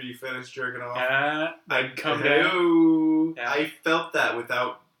after you finish jerking off? I'd come down. Yeah. I felt that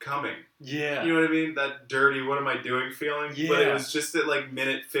without coming. Yeah. You know what I mean? That dirty, what am I doing feeling? Yeah. But it was just at like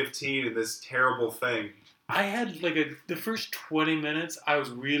minute 15 in this terrible thing. I had like the first 20 minutes, I was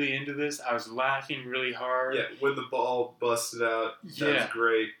really into this. I was laughing really hard. Yeah, when the ball busted out, that was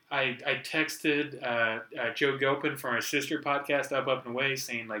great. I texted Joe Gilpin from our sister podcast, Up and Away,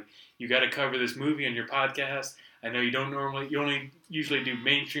 saying like, you got to cover this movie on your podcast. I know you only usually do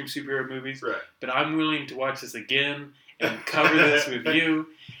mainstream superhero movies, right? But I'm willing to watch this again and cover this with you.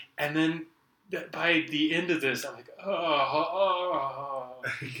 And then by the end of this, I'm like, I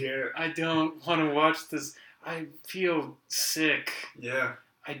don't want to watch this. I feel sick. Yeah.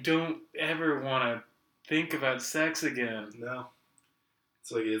 I don't ever want to think about sex again. No.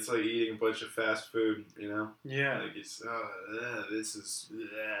 It's like eating a bunch of fast food, you know? Yeah. Like it's this is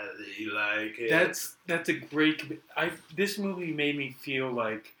you like it. That's a great. This movie made me feel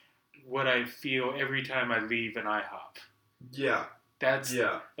like what I feel every time I leave an IHOP. Yeah. That's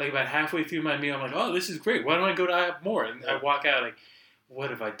like about halfway through my meal, I'm like, oh, this is great. Why don't I go to IHOP more? And I walk out like, what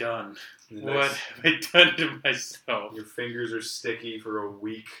have I done? What have I done to myself? Your fingers are sticky for a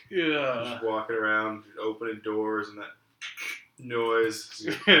week. Yeah. Just walking around, opening doors, and that noise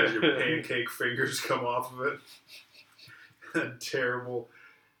as your pancake fingers come off of it. That terrible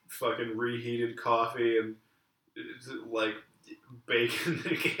fucking reheated coffee and like bacon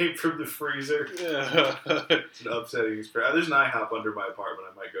that came from the freezer. Yeah. It's an upsetting experience. There's an IHOP under my apartment.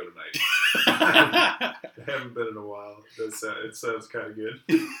 I might go tonight. I haven't been in a while. It sounds kind of good.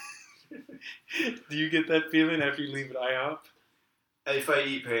 Do you get that feeling after you leave an IHOP? If I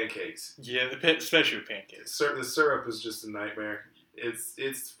eat pancakes. Yeah, especially pancakes. The syrup is just a nightmare.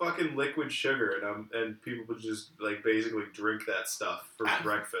 It's fucking liquid sugar, and people would just like basically drink that stuff for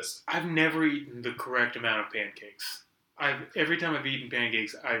breakfast. I've never eaten the correct amount of pancakes. Every time I've eaten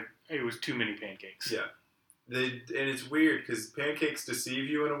pancakes, I it was too many pancakes. Yeah. And it's weird because pancakes deceive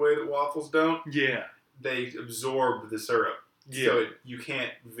you in a way that waffles don't. Yeah. They absorb the syrup. Yeah. So you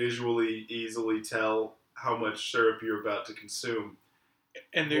can't visually easily tell how much syrup you're about to consume.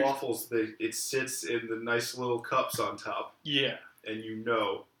 And waffles, it sits in the nice little cups on top. Yeah. And you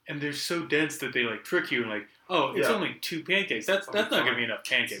know. And they're so dense that they like trick you and like, oh, it's only 2 pancakes. That's not going to be enough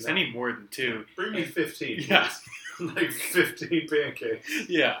pancakes. I need more than 2. Bring me 15. Yeah. Like 15 pancakes.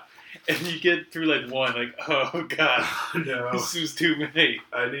 Yeah. And you get through like one, like, oh god, no, this was too many.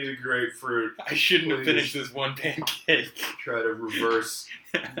 I need a grapefruit. I shouldn't have finished this one pancake. Try to reverse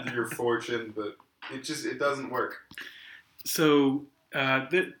your fortune, but it doesn't work. So,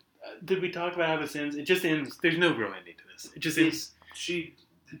 did we talk about how this ends? It just ends. There's no real ending to this. It just ends.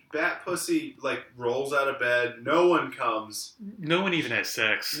 Bat Pussy like rolls out of bed. No one comes. No one even has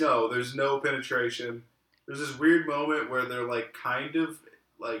sex. No, there's no penetration. There's this weird moment where they're like kind of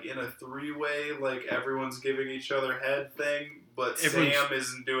like in a 3-way, like everyone's giving each other head thing, but Sam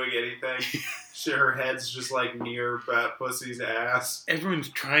isn't doing anything. Her head's just like near Bat Pussy's ass. Everyone's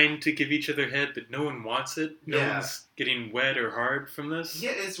trying to give each other head, but no one wants it. No one's getting wet or hard from this.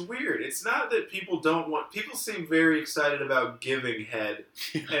 Yeah, it's weird. It's not that people don't want... People seem very excited about giving head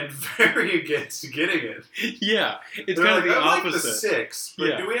and very against getting it. Yeah, it's kind of the opposite. Like the 6,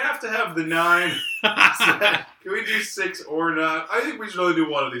 but do we have to have the 9? Can we do 6 or not? I think we should only do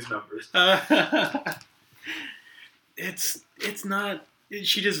one of these numbers. It's not...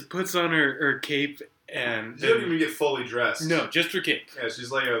 She just puts on her cape and... She doesn't even get fully dressed. No, just her cape. Yeah,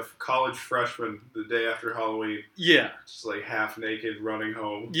 she's like a college freshman the day after Halloween. Yeah. Just like half naked running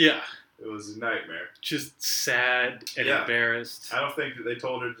home. Yeah. It was a nightmare. Just sad and embarrassed. I don't think that they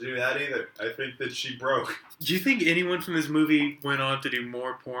told her to do that either. I think that she broke. Do you think anyone from this movie went on to do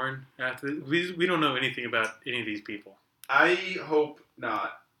more porn after this? We don't know anything about any of these people. I hope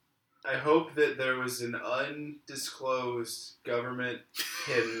not. I hope that there was an undisclosed government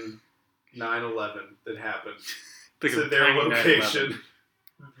hidden 9/11 that happened to their location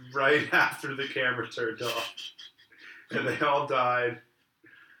right after the camera turned off. And they all died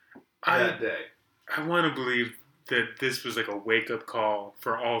that day. I want to believe that this was like a wake-up call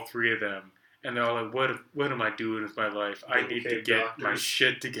for all 3 of them. And they're all like, what am I doing with my life? I need to get my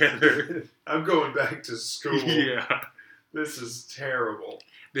shit together. I'm going back to school. Yeah. This is terrible.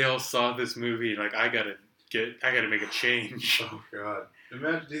 They all saw this movie and like, I gotta make a change. Oh god.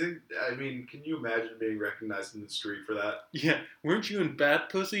 Can you imagine being recognized in the street for that? Yeah. Weren't you in Bat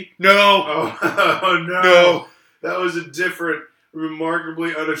Pussy? No! Oh no! No! That was a different,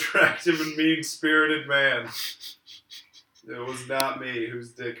 remarkably unattractive and mean-spirited man. It was not me,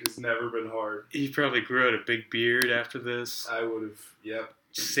 whose dick has never been hard. He probably grew out a big beard after this. I would have, yep.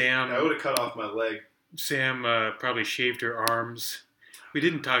 Sam... I would have cut off my leg. Sam probably shaved her arms. We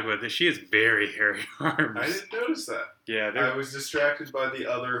didn't talk about this. She has very hairy arms. I didn't notice that. Yeah, I was distracted by the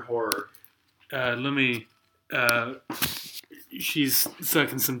other horror. She's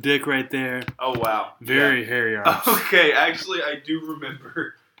sucking some dick right there. Oh, wow. Very hairy arms. Okay, actually, I do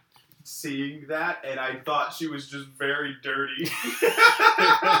remember seeing that, and I thought she was just very dirty.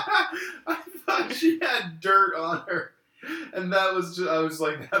 I thought she had dirt on her. And that was just, I was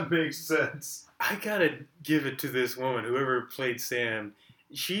like, that makes sense. I gotta give it to this woman, whoever played Sam.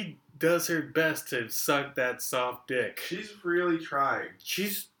 She does her best to suck that soft dick. She's really trying.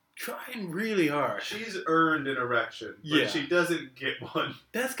 She's trying really hard. She's earned an erection, but she doesn't get one.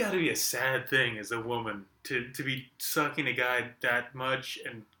 That's gotta be a sad thing as a woman, to be sucking a guy that much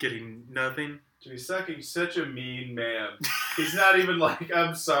and getting nothing. To be sucking such a mean man. He's not even like,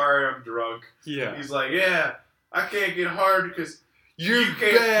 I'm sorry, I'm drunk. Yeah. He's like, yeah, I can't get hard because... You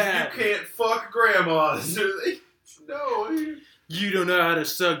can't fuck grandmas. No. You don't know how to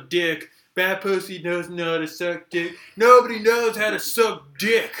suck dick. Bat Pussy doesn't know how to suck dick. Nobody knows how to suck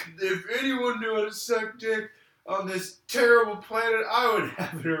dick. If anyone knew how to suck dick on this terrible planet, I would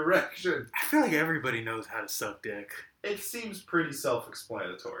have an erection. I feel like everybody knows how to suck dick. It seems pretty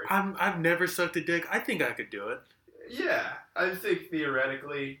self-explanatory. I've never sucked a dick. I think I could do it. Yeah. I think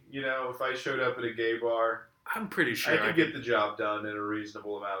theoretically, if I showed up at a gay bar... I'm pretty sure I could get the job done in a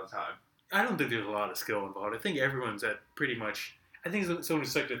reasonable amount of time. I don't think there's a lot of skill involved. I think everyone's at pretty much... I think someone who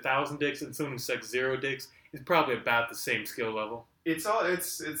sucked 1,000 dicks and someone who sucked 0 dicks is probably about the same skill level. It's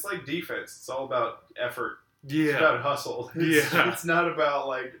like defense. It's all about effort. Yeah. It's about hustle. It's not about,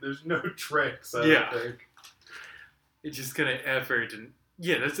 there's no tricks, I don't think. It's just kind of effort. And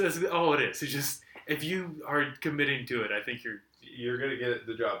yeah, that's all it is. It's just, if you are committing to it, I think you're going to get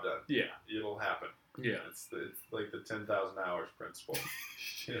the job done. Yeah. It'll happen. Yeah. It's like the 10,000 hours principle.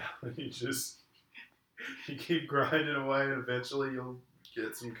 You keep grinding away and eventually you'll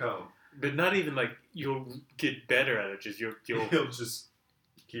get some cum. But not even like you'll get better at it. Just you'll just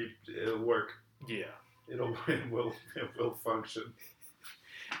it'll work. Yeah. It will function.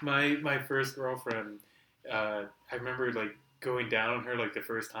 My first girlfriend, I remember like going down on her like the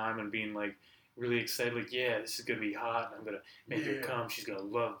first time and being like really excited, like, yeah, this is gonna be hot, and I'm gonna make her come. She's gonna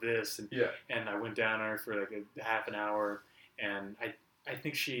love this, and and I went down on her for like a half an hour, and I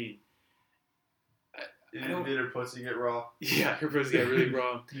think she. Did her pussy get raw? Yeah, her pussy got really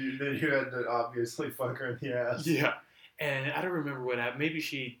raw. Then you had to obviously fuck her in the ass. Yeah. And I don't remember what happened. Maybe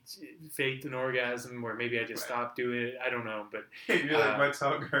she faked an orgasm, or maybe I just stopped doing it. I don't know. But you're like, my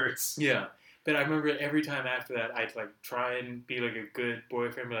tongue hurts. Yeah. But I remember every time after that, I'd like try and be like a good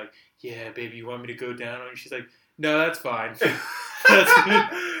boyfriend, be like, yeah, baby, you want me to go down on you? She's like, no, that's fine. That's good.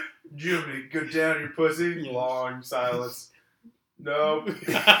 Do you want me to go down on your pussy? Yeah. Long silence. No.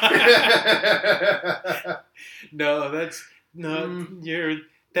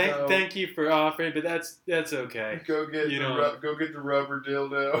 Thank you for offering, but that's okay. Go get the rubber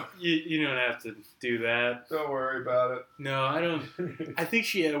dildo. You don't have to do that. Don't worry about it. No, I don't. I think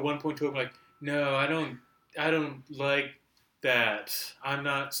she at one point told me like, no, I don't like that. I'm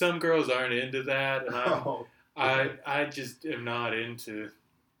not. Some girls aren't into that, and I just am not into.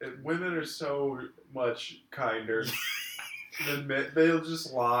 Women are so much kinder. They'll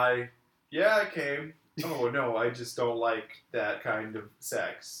just lie. Yeah, I came. Oh no, I just don't like that kind of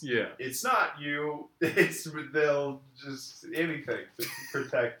sex. Yeah. It's not you. They'll just anything to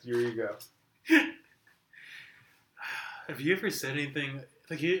protect your ego. Have you ever said anything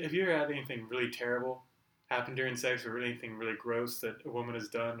have you ever had anything really terrible happen during sex, or anything really gross that a woman has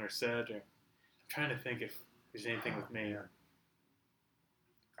done or said? Or I'm trying to think if there's anything with me.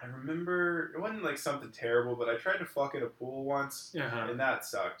 I remember it wasn't like something terrible, but I tried to fuck in a pool once, and that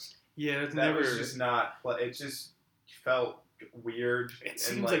sucked. Yeah, was just not. It just felt weird. It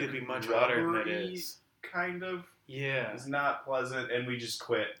seems like it'd be much hotter than it is. Kind of. Yeah. It's not pleasant, and we just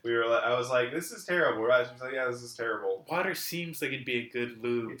quit. I was like, "This is terrible." Right? She was like, "Yeah, this is terrible." Water seems like it'd be a good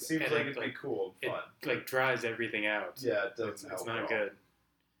lube. It seems like it'd be cool, and fun. It like dries everything out. Yeah, it doesn't help. It's not good.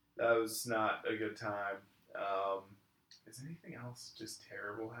 That was not a good time. Has anything else just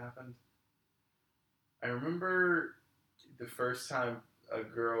terrible happened? I remember the first time a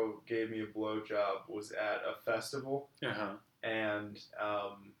girl gave me a blowjob was at a festival, and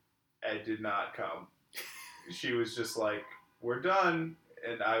I did not come. She was just like, "We're done,"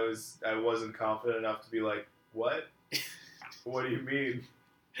 and I wasn't confident enough to be like, "What? What do you mean?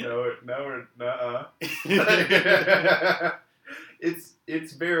 No, nuh-uh."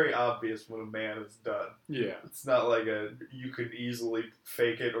 It's very obvious when a man is done. Yeah. It's not like you could easily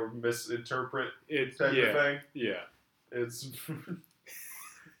fake it or misinterpret type of thing. Yeah. It's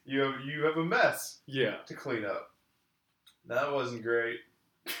you have a mess. Yeah. To clean up. That wasn't great.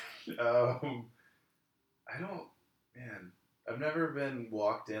 I've never been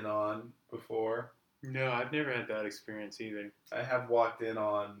walked in on before. No, I've never had that experience either. I have walked in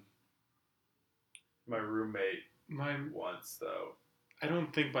on my roommate once, though. I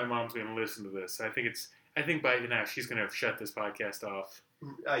don't think my mom's going to listen to this. I think by now she's going to shut this podcast off.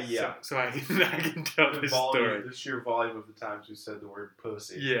 Yeah. So I can tell this story. The sheer volume of the times we said the word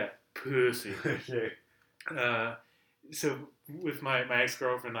pussy. Yeah, pussy. Okay. So with my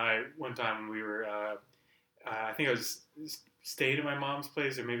ex-girlfriend and I, one time we were, I think I was staying at my mom's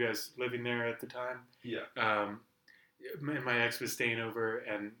place, or maybe I was living there at the time. Yeah. My ex was staying over,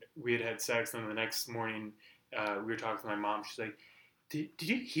 and we had sex, and the next morning we were talking to my mom. She's like, Did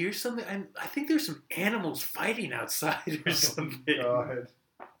you hear something? I think there's some animals fighting outside or something. Oh, God.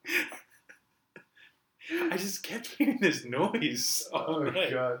 I just kept hearing this noise all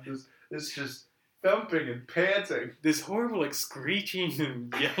night. Oh, God. This just thumping and panting. This horrible, like, screeching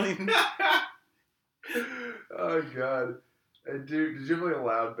and yelling. Oh, God. Did you have, like, a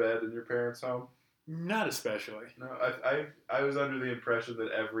loud bed in your parents' home? Not especially. No, I was under the impression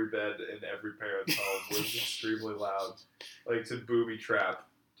that every bed in every parent's home was extremely loud. Like, to booby trap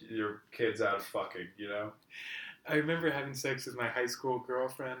your kids out of fucking, you know? I remember having sex with my high school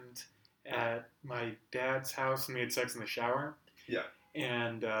girlfriend at my dad's house, and we had sex in the shower. Yeah.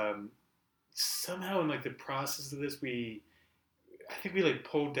 And somehow in, like, the process of this, I think we, like,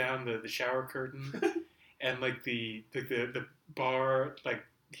 pulled down the shower curtain, and, like, the bar, like,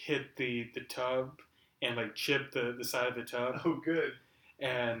 hit the tub and like chipped the side of the tub. Oh, good.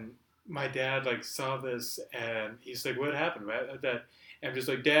 And my dad like saw this, and he's like, "What happened?" Right? That I'm just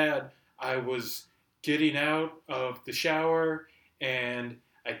like, "Dad, I was getting out of the shower and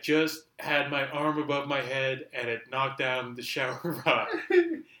I just had my arm above my head and it knocked down the shower rod."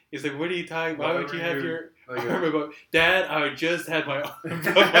 He's like, "What are you talking? Why would you have your I remember going, Dad, I just had my arm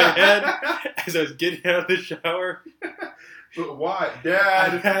above my head as I was getting out of the shower. But why?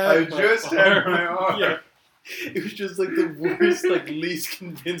 Dad, I just had my arm. Yeah. It was just like the worst, like least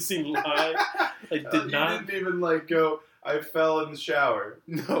convincing lie. I didn't even like go, I fell in the shower.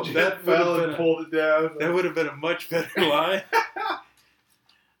 No, that fell and pulled it down. That would have been a much better lie.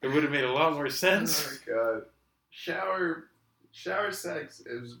 It would have made a lot more sense. Oh my god. Shower sex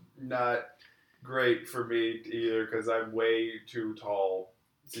is not great for me either because I'm way too tall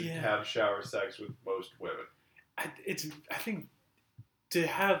to have shower sex with most women. I think to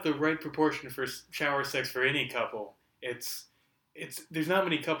have the right proportion for shower sex for any couple, it's there's not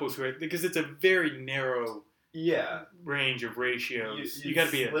many couples who are, because it's a very narrow range of ratios. You got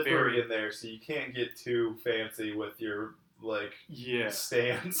to be slippery in there, so you can't get too fancy with your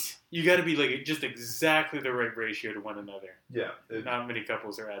stance. You got to be like just exactly the right ratio to one another. Yeah, not many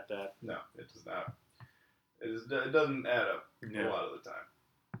couples are at that. No, it does not. It doesn't add up a lot of the time.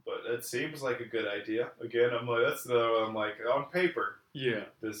 But it seems like a good idea. Again, I'm like, that's the I'm like on paper. Yeah,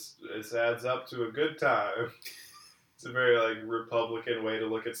 this adds up to a good time. It's a very like Republican way to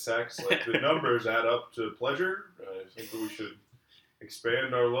look at sex. Like the numbers add up to pleasure. I think we should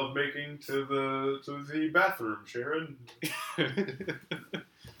expand our lovemaking to the bathroom, Sharon.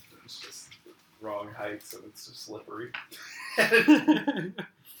 It's just wrong heights and it's just slippery.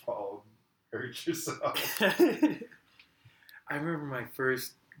 Fall and hurt yourself. I remember my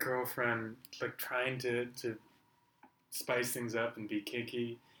first girlfriend like trying to spice things up and be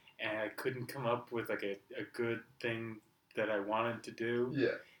kinky, and I couldn't come up with like a good thing that I wanted to do.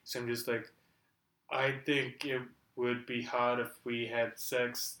 Yeah. So I'm just like, I think it would be hot if we had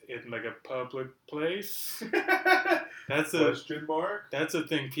sex in like a public place. That's a question mark. That's a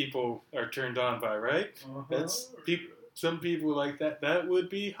thing people are turned on by, right? That's some people like that. That would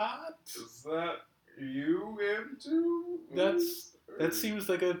be hot. Is that you into? That seems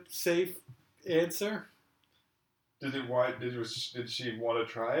like a safe answer. Did she want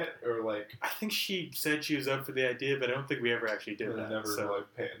to try it, or like? I think she said she was up for the idea, but I don't think we ever actually did that. Never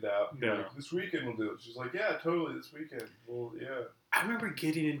like panned out. No. Like, this weekend we'll do it. She's like, yeah, totally. This weekend. Well, yeah. I remember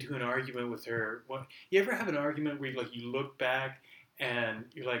getting into an argument with her. You ever have an argument where you look back and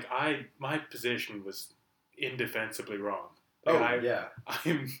you're like, my position was indefensibly wrong. Like, yeah.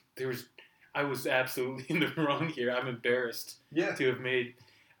 I was absolutely in the wrong here. I'm embarrassed to have made.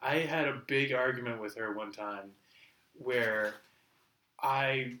 I had a big argument with her one time where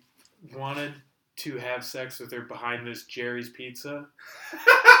I wanted to have sex with her behind this Jerry's Pizza.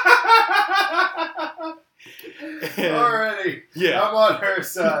 Already. Yeah. I'm on her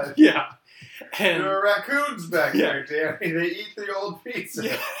side. Yeah. And there are raccoons back there, Danny. They eat the old pizza.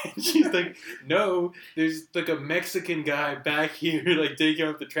 Yeah. And she's like, no, there's like a Mexican guy back here like taking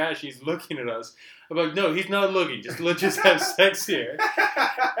out the trash. He's looking at us. I'm like, no, he's not looking. Let's just have sex here.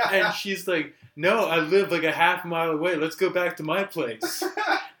 And she's like, no, I live like a half mile away. Let's go back to my place.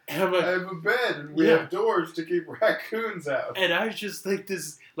 And I'm like, I have a bed and we have doors to keep raccoons out. And I was just like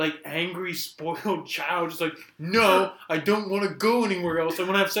this like angry, spoiled child, just like, no, I don't want to go anywhere else. I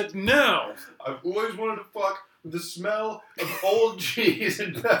want to have sex now. I've always wanted to fuck with the smell of old cheese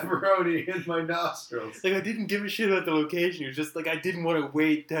and pepperoni in my nostrils. Like, I didn't give a shit about the location. It was just like, I didn't want to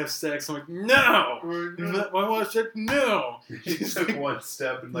wait to have sex. I'm like, no! My wife said, no! You took one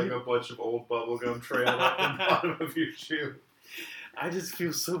step and like a bunch of old bubblegum trail up the bottom of your shoe. I just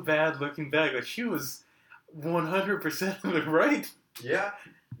feel so bad looking back. Like, she was 100% on the right. Yeah.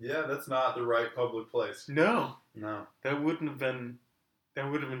 Yeah, that's not the right public place. No. That would have been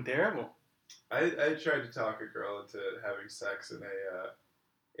terrible. I tried to talk a girl into having sex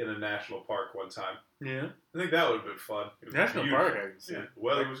in a national park one time. Yeah. I think that would have been fun. National park, I can see. Yeah. The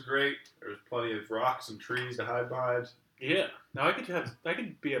weather was great. There was plenty of rocks and trees to hide behind. Yeah. Now I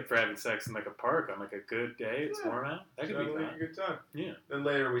could be up for having sex in like a park on like a good day. It's warm out. That could be fun. A good time. Yeah. Then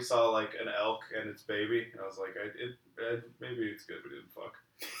later we saw like an elk and its baby, and I was like, maybe it's good we didn't fuck.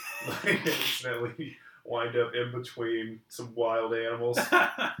 Like, accidentally wind up in between some wild animals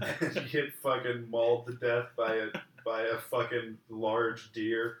and get fucking mauled to death by a fucking large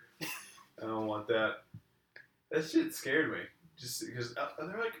deer. I don't want that. That shit scared me. Just because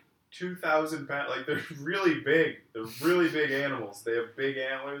they're like 2,000 pounds. Like, they're really big. They're really big animals. They have big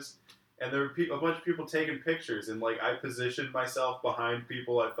antlers. And there were a bunch of people taking pictures. And, like, I positioned myself behind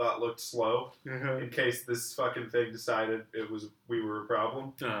people I thought looked slow in case this fucking thing decided we were a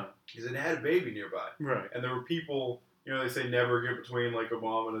problem. Because it had a baby nearby. Right. And there were people, they say never get between, like, a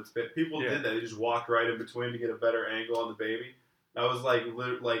mom and its baby. People did that. They just walked right in between to get a better angle on the baby. I was, like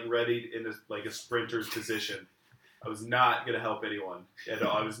ready in a sprinter's position. I was not going to help anyone at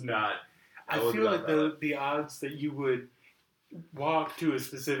all. I was not. I feel like the odds that you would walk to a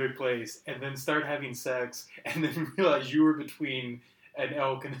specific place and then start having sex and then realize you were between an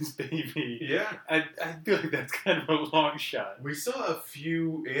elk and his baby. Yeah. I feel like that's kind of a long shot. We saw a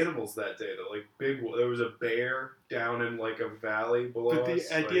few animals that day, though. Like, there was a bear down in, like, a valley below But the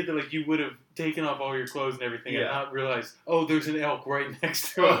us. idea that, like, you would have taken off all your clothes and everything and not realized, oh, there's an elk right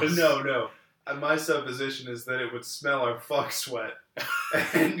next to us. No. And my supposition is that it would smell our fuck sweat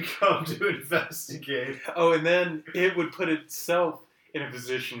and come to investigate. Oh, and then it would put itself in a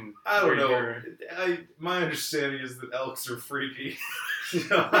position. I don't know. My understanding is that elks are freaky.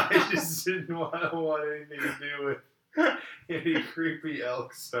 I just didn't want anything to do with any creepy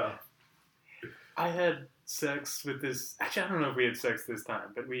elk stuff. I had sex with this. Actually, I don't know if we had sex this time,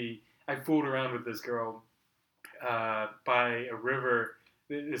 but I fooled around with this girl by a river.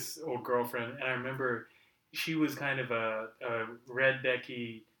 This old girlfriend, and I remember she was kind of a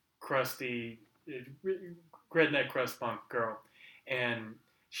rednecky, crusty, redneck crust punk girl, and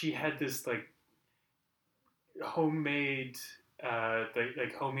she had this like homemade,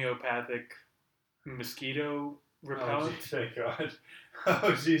 like homeopathic mosquito repellent. Oh, thank God!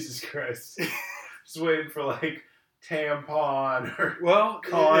 Oh, Jesus Christ! Just waiting for like tampon or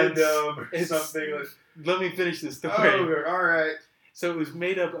condom or something. Let me finish this story. Oh, all right. So it was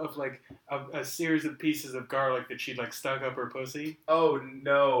made up of like a series of pieces of garlic that she'd like stuck up her pussy. Oh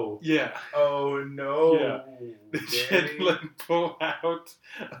no! Yeah. Oh no! Yeah. That she'd like pull out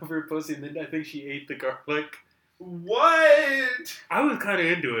of her pussy, and then I think she ate the garlic. What? I was kind of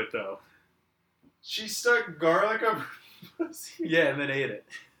into it though. She stuck garlic up her pussy. Yeah, and then ate it.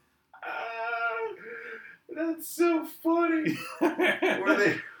 That's so funny. Were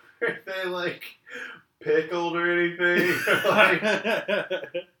they like pickled or anything? Like,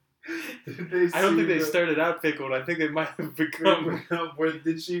 I don't think they started out pickled. I think they might have become.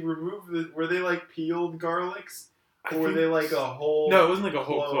 Did she remove were they like peeled garlics? Or were they like a whole? No, it wasn't like a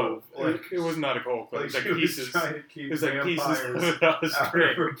whole clove. Like, it was not a whole clove. Like it was like she pieces. Was trying to keep it was like pieces of it out of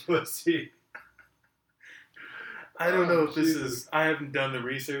her pussy. I don't know if this is. I haven't done the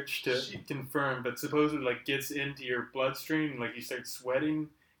research to confirm, but supposedly like gets into your bloodstream, like you start sweating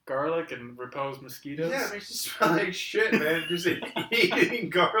garlic and repels mosquitoes. Yeah, it makes you smell like shit, man. Just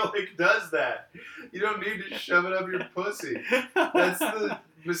eating garlic does that. You don't need to shove it up your pussy. That's the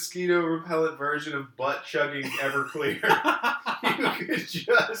mosquito repellent version of butt chugging Everclear. You could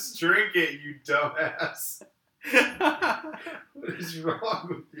just drink it, you dumbass. What is wrong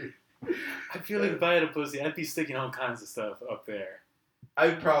with you? I feel like if I had a pussy, I'd be sticking all kinds of stuff up there.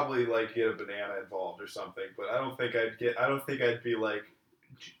 I'd probably like get a banana involved or something, but I don't think I'd be like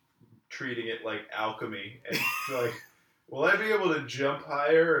treating it like alchemy and like, will I be able to jump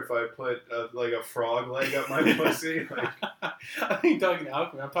higher if I put like a frog leg up my pussy? Like, I ain't talking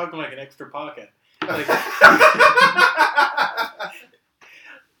alchemy. I'm talking like an extra pocket. Like,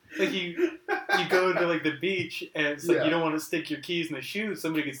 like you go to like the beach and it's like you don't want to stick your keys in the shoe.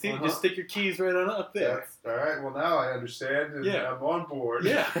 Somebody can see it. Just stick your keys right on up there. All right. Well, now I understand and I'm on board.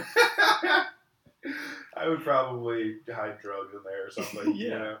 Yeah. I would probably hide drugs in there or something. Yeah. You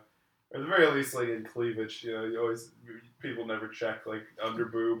know? Or at the very least, like in cleavage, you know, people never check like under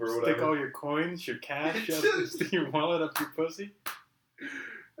boob or whatever. Stick all your coins, your cash, stick your wallet up your pussy.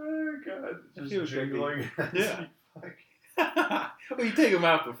 Oh God, just jiggling. Yeah. Well, you take them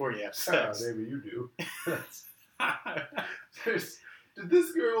out before you have sex. Maybe you do. Did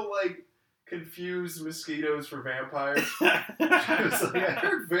this girl like confuse mosquitoes for vampires? She was like, I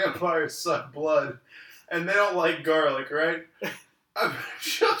heard vampires suck blood, and they don't like garlic, right? I'm gonna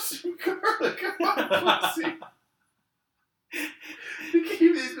shove some garlic in my pussy to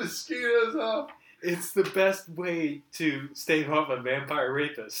keep these mosquitoes off. It's the best way to stave off a vampire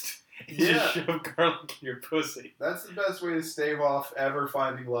rapist. Just shove garlic in your pussy. That's the best way to stave off ever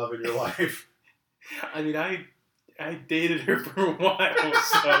finding love in your life. I mean, I dated her for a while,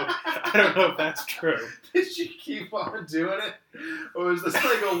 so I don't know if that's true. Did she keep on doing it? Or was this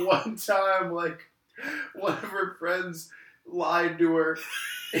like a one-time, like, one of her friends lied to her?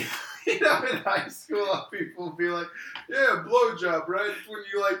 You know, in high school, people would be like, yeah, blowjob, right? When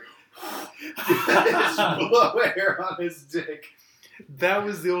you, like, just blow air on his dick. That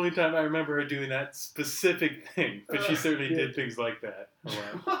was the only time I remember her doing that specific thing, but she certainly did things like that.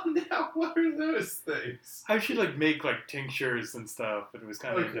 Well, now what are those things? How she'd like make like tinctures and stuff, but it was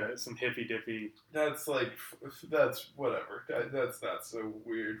kind of like some hippy dippy. That's whatever. That's not so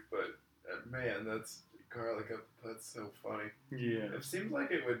weird, but man, that's garlic. That's so funny. Yeah, it seems like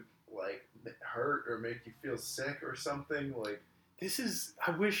it would like hurt or make you feel sick or something. Like, I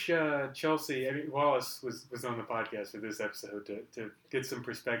wish Wallace was on the podcast for this episode to get some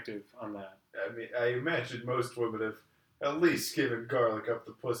perspective on that. I mean, I imagine most women have at least given garlic up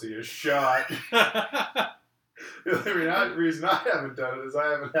the pussy a shot. The reason I haven't done it is I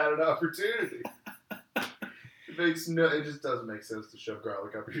haven't had an opportunity. It just doesn't make sense to shove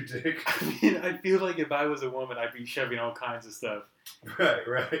garlic up your dick. I mean, I feel like if I was a woman, I'd be shoving all kinds of stuff.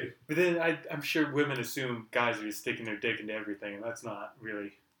 Right. But then I'm sure women assume guys are just sticking their dick into everything, and that's not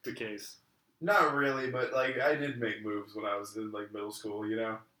really the case. Not really, but like I did make moves when I was in like middle school. You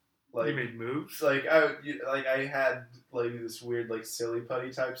know, like you made moves. Like I had like this weird like silly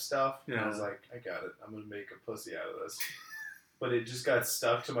putty type stuff. Yeah. And I was like, I got it. I'm gonna make a pussy out of this. But it just got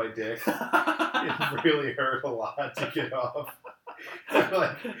stuck to my dick. It really hurt a lot to get off.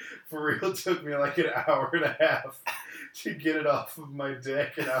 Like, for real, took me like an hour and a half to get it off of my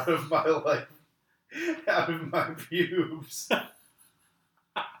dick and out of my pubes.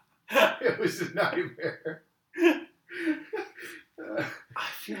 It was a nightmare. I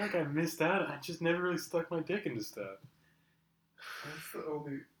feel like I missed out. I just never really stuck my dick into stuff. That's the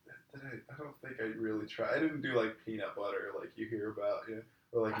only... I don't think I really tried. I didn't do like peanut butter like you hear about,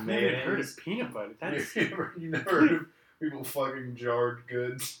 or like I've mayonnaise. never heard of peanut butter. That's... You never heard of people fucking jarred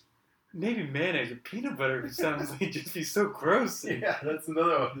goods? Maybe mayonnaise, but peanut butter sounds like it'd just be so gross. Yeah, that's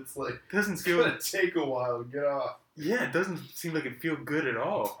another one. It's like it's gonna take a while to get off. Yeah, it doesn't seem like it'd feel good at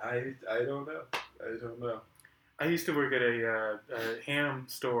all. I don't know. I used to work at a ham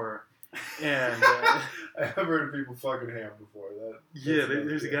store. And I have heard of people fucking ham before.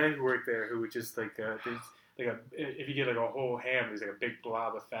 There's a guy who worked there who would just like if you get like a whole ham, there's like a big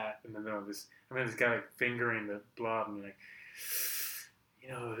blob of fat in the middle of this. I mean, this guy like fingering the blob and like,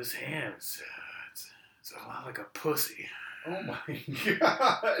 this ham, it's a lot like a pussy. Oh my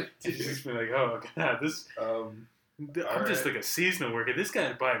god! He's just been like, oh god, this. I'm just like a seasonal worker. This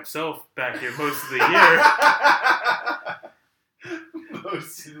guy's by himself back here most of the year.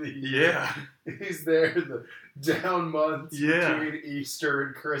 Most of the year. Yeah. He's there in the down months between Easter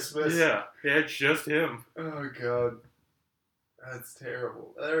and Christmas. Yeah. Yeah, it's just him. Oh god. That's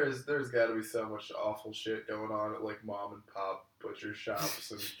terrible. There's got to be so much awful shit going on at like mom and pop butcher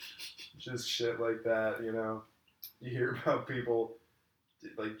shops and just shit like that, You hear about people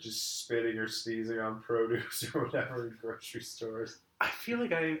like just spitting or sneezing on produce or whatever in grocery stores. I feel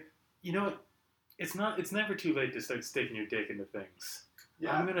like it's never too late to start sticking your dick into things.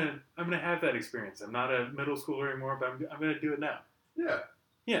 Yeah. I'm gonna have that experience. I'm not a middle schooler anymore, but I'm gonna do it now. Yeah.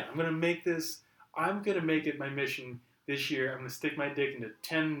 Yeah, I'm gonna make it my mission this year. I'm gonna stick my dick into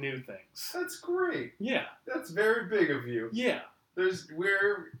 10 new things. That's great. Yeah. That's very big of you. Yeah.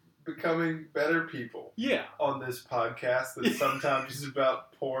 We're becoming better people. Yeah. On this podcast that sometimes is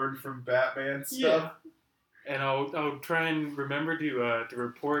about porn from Batman stuff. Yeah. And I'll try and remember to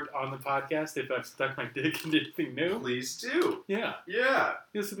report on the podcast if I've stuck my dick into anything new. Please do. Yeah. Yeah.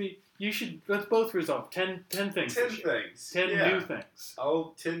 This will be. Let's both resolve 10 things. 10 things. 10 new things.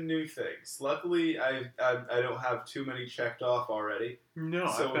 10 new things. Luckily, I don't have too many checked off already. No,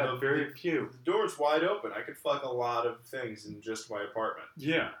 so I've got very few. The door's wide open. I could fuck a lot of things in just my apartment.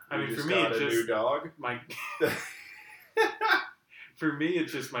 Yeah. I mean, for me, it's just a new dog. For me,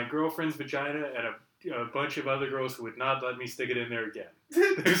 it's just my girlfriend's vagina and a bunch of other girls who would not let me stick it in there again.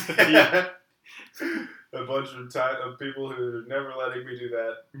 A bunch of people who are never letting me do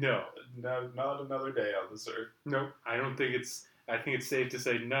that. No, not another day on this earth. Nope. I think it's safe to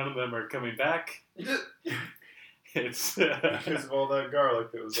say none of them are coming back. It's because of all that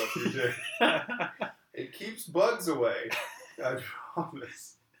garlic that was up your dick. It keeps bugs away. I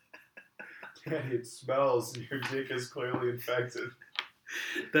promise. Daddy, it smells. Your dick is clearly infected.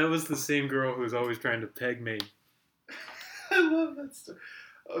 That was the same girl who was always trying to peg me. I love that stuff.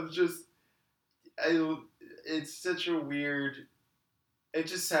 It's such a weird... It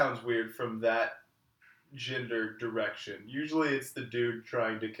just sounds weird from that gender direction. Usually it's the dude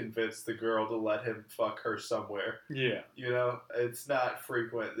trying to convince the girl to let him fuck her somewhere. Yeah. It's not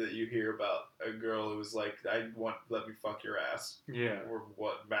frequent that you hear about a girl who's like, let me fuck your ass. Yeah. Or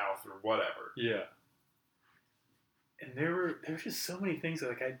what, mouth or whatever. Yeah. And there were just so many things that,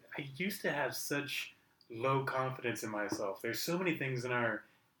 like, I used to have such low confidence in myself. There's so many things in our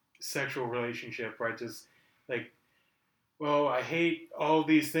sexual relationship where I just, like, well, I hate all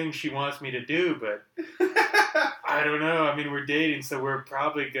these things she wants me to do, but I don't know. I mean, we're dating, so we're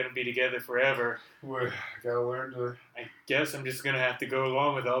probably going to be together forever. We gotta learn to... I guess I'm just going to have to go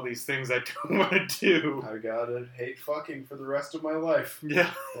along with all these things I don't want to do. I gotta hate fucking for the rest of my life.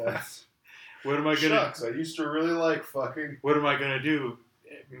 Yeah. What am I going to... Shucks, I used to really like fucking. What am I going to do?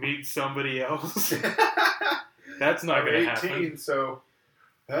 Meet somebody else? That's not going to 18, happen. so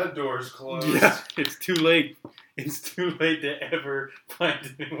that door's closed. Yeah, it's too late. It's too late to ever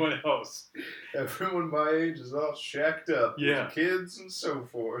find anyone else. Everyone my age is all shacked up Yeah. with kids and so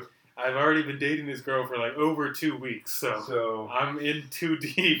forth. I've already been dating this girl for like over 2 weeks, so I'm in too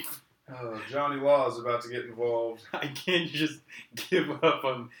deep. Johnny Law is about to get involved. I can't just give up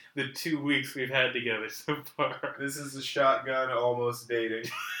on the 2 weeks we've had together so far. This is a shotgun almost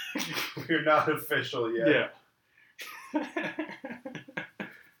dating. We're not official yet. Yeah.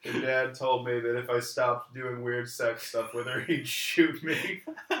 Your dad told me that if I stopped doing weird sex stuff with her, he'd shoot me.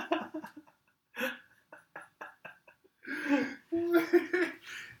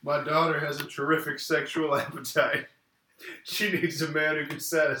 My daughter has a terrific sexual appetite. She needs a man who can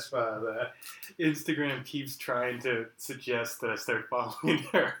satisfy that. Instagram keeps trying to suggest that I start following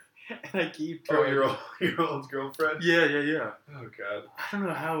her. And I keep trying. Oh, your old girlfriend? Yeah. Oh, God. I don't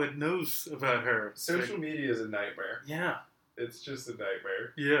know how it knows about her. Social media is a nightmare. Yeah. It's just a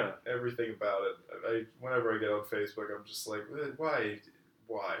nightmare. Yeah. Everything about it. Whenever I get on Facebook, I'm just like, why?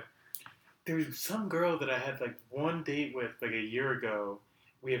 There was some girl that I had like one date with like a year ago.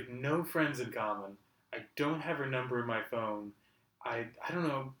 We have no friends in common. I don't have her number in my phone. I don't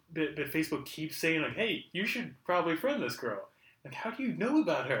know, but Facebook keeps saying like, hey, you should probably friend this girl. Like, how do you know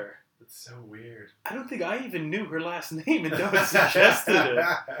about her? It's so weird. I don't think I even knew her last name until it suggested it.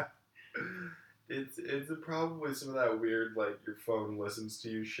 It's probably some of that weird, like, your phone listens to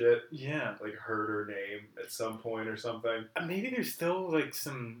you shit. Yeah. Like, heard her name at some point or something. Maybe there's still, like,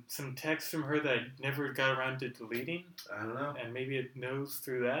 some texts from her that I never got around to deleting. I don't know. And maybe it knows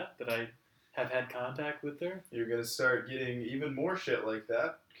through that I have had contact with her. You're going to start getting even more shit like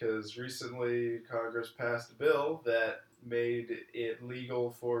that, because recently Congress passed a bill that made it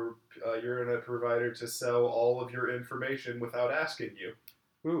legal for your internet provider to sell all of your information without asking you.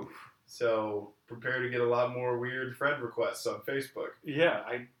 Ooh. So prepare to get a lot more weird friend requests on Facebook. Yeah,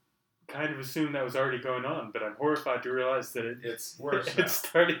 I kind of assumed that was already going on, but I'm horrified to realize that it's worse now. It's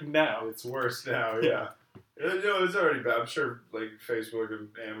starting now. It's worse now, yeah. It's already bad. I'm sure, like, Facebook and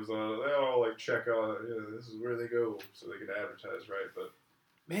Amazon, they all, like, check on, this is where they go so they can advertise, right? But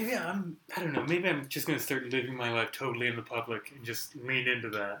maybe I don't know, maybe I'm just going to start living my life totally in the public and just lean into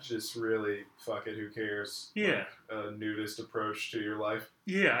that. Just really, fuck it, who cares? Yeah. Like, a nudist approach to your life.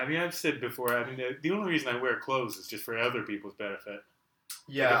 Yeah, I mean, I've said before, I mean, the only reason I wear clothes is just for other people's benefit.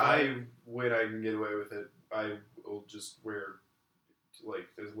 Yeah, when I can get away with it, I will just wear, like,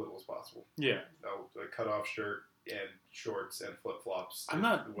 as little as possible. Yeah. I'll cut off shirt and shorts and flip-flops. I'm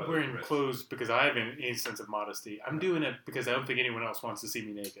not wearing clothes because I have any sense of modesty. I'm doing it because I don't think anyone else wants to see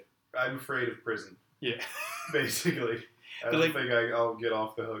me naked. I'm afraid of prison. Yeah. Basically. I don't think I'll get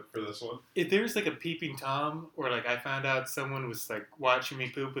off the hook for this one. If there's like a peeping Tom, or like I found out someone was like watching me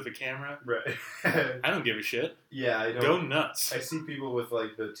poop with a camera, right? I don't give a shit. Yeah, I don't. Go nuts. I see people with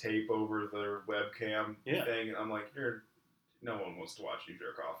like the tape over their webcam thing, and I'm like, no one wants to watch you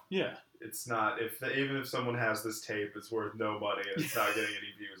jerk off. Yeah. It's not, even if someone has this tape, it's worth no money and it's not getting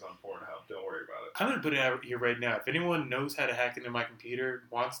any views on Pornhub. Don't worry about it. I'm going to put it out here right now. If anyone knows how to hack into my computer,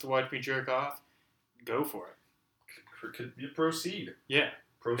 wants to watch me jerk off, go for it. You proceed. Yeah.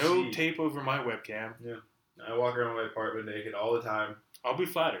 Proceed. No tape over my webcam. Yeah. I walk around my apartment naked all the time. I'll be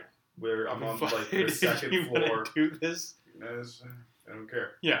flattered. I'm on like the second floor. Do this? I don't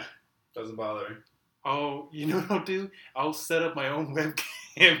care. Yeah. Doesn't bother me. Oh, you know what I'll do? I'll set up my own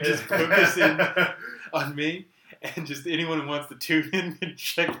webcam, just focusing on me, and just anyone who wants to tune in and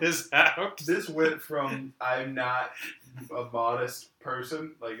check this out. This went from I'm not a modest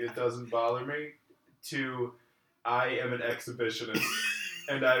person, like it doesn't bother me, to I am an exhibitionist.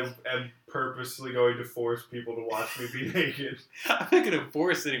 And I am purposely going to force people to watch me be naked. I'm not going to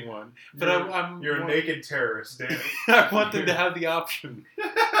force anyone, but you're a naked terrorist, Danny. I want them to have the option.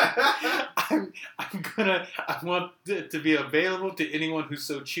 I want it to be available to anyone who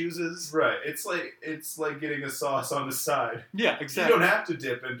so chooses. Right. It's like getting a sauce on the side. Yeah, exactly. You don't have to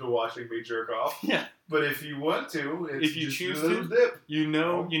dip into watching me jerk off. Yeah. But if you want to, if you choose a little to, dip. You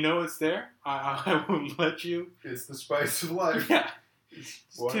know it's there. I won't let you. It's the spice of life. Yeah. Just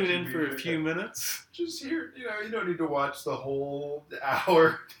tune in for a few minutes. Just hear, you don't need to watch the whole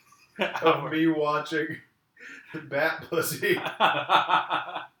hour of me watching bat pussy.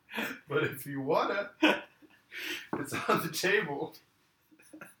 But if you wanna, it's on the table.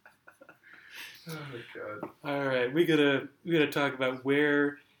 Oh my god! All right, we gotta talk about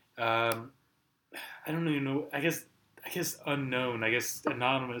where. I don't even know. I guess unknown. I guess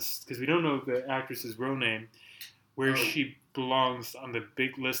anonymous, because we don't know the actress's real name. Where she belongs on the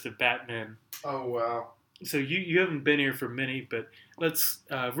big list of Batman. Oh wow! So you haven't been here for many, but let's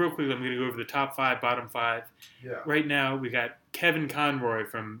real quickly. I'm going to go over the top 5, bottom 5. Yeah. Right now, we got Kevin Conroy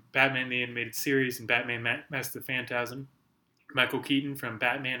from Batman the Animated Series and Batman Mask of the Phantasm. Michael Keaton from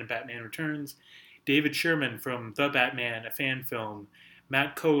Batman and Batman Returns. David Sherman from The Batman, a fan film.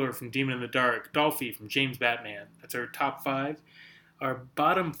 Matt Kohler from Demon in the Dark. Dolphy from James Batman. That's our top 5. Our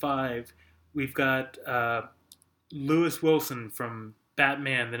bottom 5, we've got Lewis Wilson from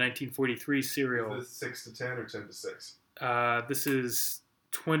Batman, the 1943 serial. Is this 6 to 10 or 10 to 6? This is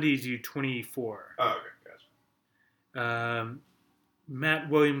 20 to 24. Oh, okay, gotcha. Matt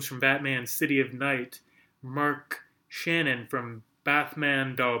Williams from Batman, City of Night. Mark Shannon from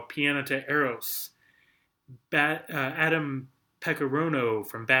Batman Dal Pianeta Eros. Adam Pecorino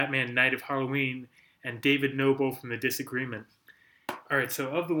from Batman Night of Halloween. And David Noble from The Disagreement. Alright, so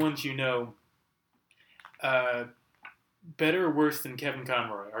of the ones you know, better or worse than Kevin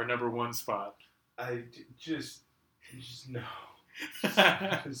Conroy, our number 1 spot? Just no.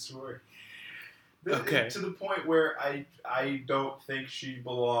 I swear. Okay. To the point where I don't think she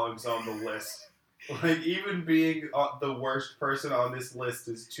belongs on the list. Like, even being the worst person on this list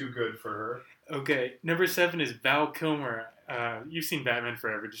is too good for her. Okay, number 7 is Val Kilmer. You've seen Batman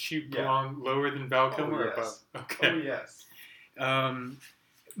Forever. Does she belong lower than Val Kilmer or above? Okay. Oh, yes.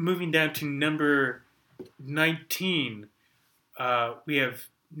 Moving down to number 19, we have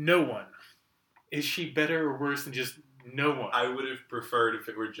No One. Is she better or worse than just no one? I would have preferred if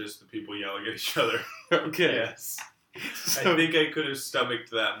it were just the people yelling at each other. Okay. Yes. So, I think I could have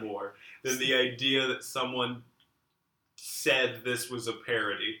stomached that more than the idea that someone said this was a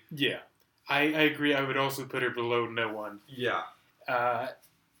parody. Yeah. I agree. I would also put her below No One. Yeah.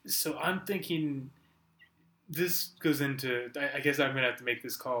 So I'm thinking this goes into... I guess I'm going to have to make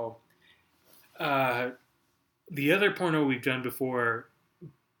this call. The other porno we've done before,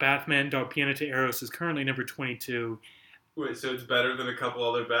 Batman Dal Pianeta Eros, is currently number 22. Wait, so it's better than a couple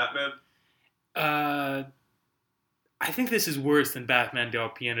other Batman? I think this is worse than Batman Dal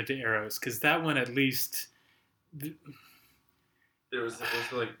Pianeta Eros, because that one at least... There was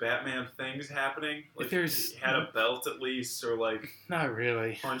like Batman things happening? Like There's... he had a belt at least, or like... Not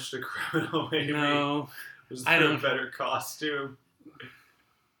really. Punched a criminal maybe? No. Was there a better costume?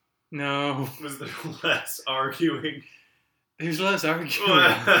 No. Was there less arguing? There's less arguing.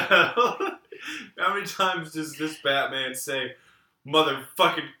 How many times does this Batman say,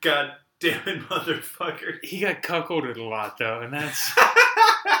 motherfucking goddamn motherfucker? He got cuckolded a lot, though, and that's...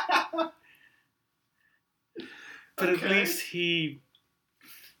 But okay. At least he...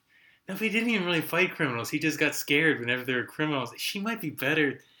 No, he didn't even really fight criminals. He just got scared whenever there were criminals. She might be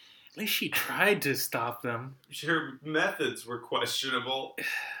better. At least she tried to stop them. Her methods were questionable.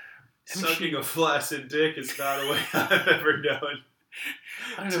 Sucking a flaccid dick is not a way I've ever known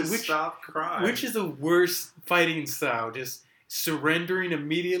to stop crime. Which is the worst fighting style? Just surrendering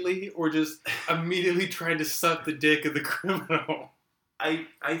immediately, or just immediately trying to suck the dick of the criminal? I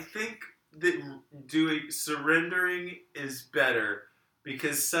think that surrendering is better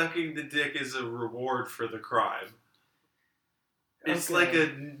because sucking the dick is a reward for the crime. It's like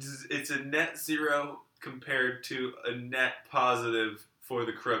it's a net zero compared to a net positive for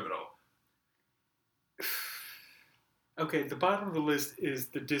the criminal. Okay, the bottom of the list is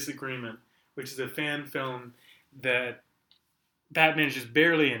The Disagreement, which is a fan film that Batman is just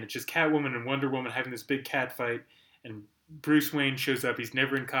barely in. It's just Catwoman and Wonder Woman having this big cat fight, and Bruce Wayne shows up. He's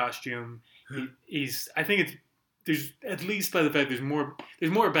never in costume. I think there's at least by the fact there's more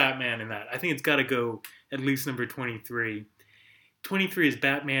Batman in that. I think it's got to go at least number 23. 23 is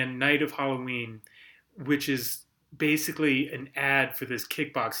Batman Night of Halloween, which is basically an ad for this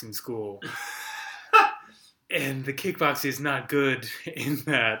kickboxing school. And the kickboxing is not good in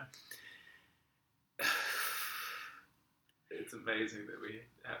that. It's amazing that we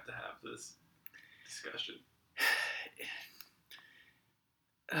have to have this discussion.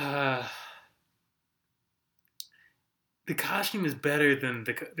 The costume is better than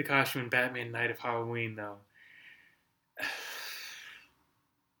the costume in Batman Night of Halloween, though.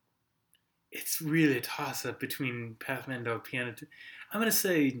 It's really a toss-up between Batman Dal Pianeta. I'm gonna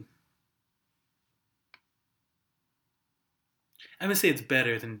say it's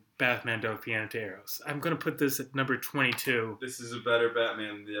better than Batman Dal Pianeta Eros. I'm gonna put this at number 22. This is a better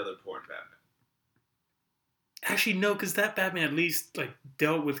Batman than the other porn Batman. Actually, no, because that Batman at least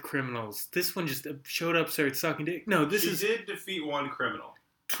dealt with criminals. This one just showed up, started sucking dick. No, She did defeat one criminal.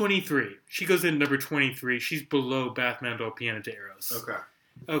 23. She goes in number 23. She's below Batman Dal Pianeta Eros.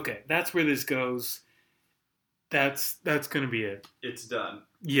 Okay, that's where this goes. That's going to be it. It's done.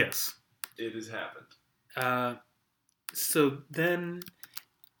 Yes. It has happened. So then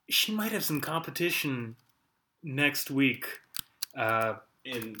she might have some competition next week.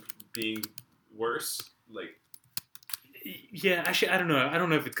 In being worse, like. Yeah, actually, I don't know. I don't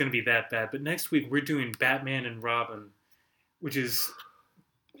know if it's going to be that bad, but next week we're doing Batman and Robin, which is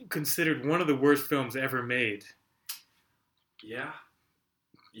considered one of the worst films ever made. Yeah.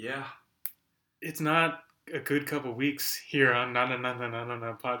 It's not a good couple weeks here on No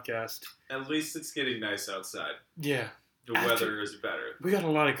podcast. At least it's getting nice outside. Yeah. The weather is better. We got a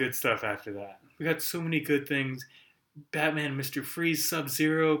lot of good stuff after that. We got so many good things. Batman, Mr. Freeze,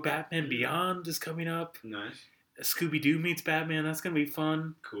 Sub-Zero, Batman Beyond is coming up. Nice. Scooby-Doo meets Batman. That's going to be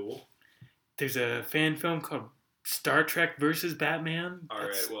fun. Cool. There's a fan film called Star Trek versus Batman. All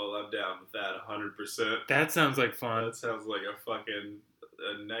right, well, I'm down with that 100%. That sounds like fun. That sounds like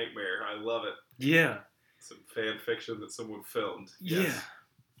a nightmare. I love it. Yeah. Some fan fiction that someone filmed. Yes.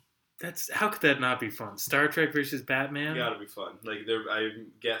 Yeah. How could that not be fun? Star Trek versus Batman? Gotta be fun. Like, I'm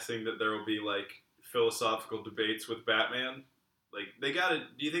guessing that there will be, like, philosophical debates with Batman. Like, do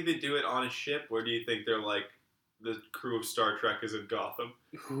you think they do it on a ship, or do you think they're, like, the crew of Star Trek is in Gotham?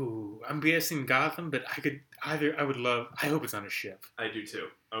 Ooh, I'm guessing Gotham, but I hope it's on a ship. I do too.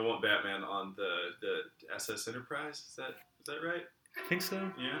 I want Batman on the SS Enterprise. Is that right? I think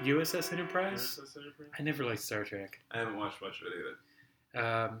so. Yeah. USS Enterprise? USS Enterprise? I never liked Star Trek. I haven't watched much of it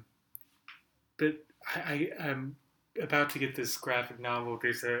either. But I'm about to get this graphic novel.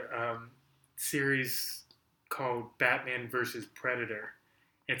 There's a series called Batman versus Predator.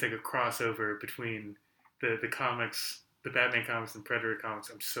 It's like a crossover between the comics, the Batman comics and Predator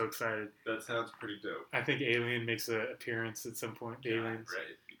comics. I'm so excited. That sounds pretty dope. I think Alien makes an appearance at some point. Aliens.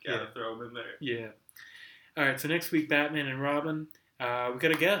 Right. You gotta throw them in there. Yeah. All right, so next week, Batman and Robin. We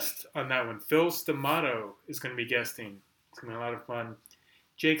got a guest on that one. Phil Stamato is going to be guesting. It's going to be a lot of fun.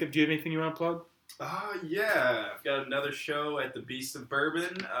 Jacob, do you have anything you want to plug? Yeah. I've got another show at the Beast of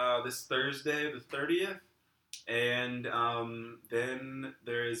Bourbon this Thursday, the 30th. And then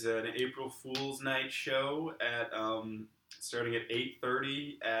there is an April Fool's Night show at starting at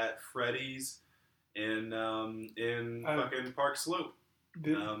 8:30 at Freddy's in fucking Park Slope.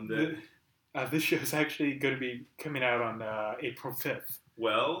 This show is actually going to be coming out on April 5th.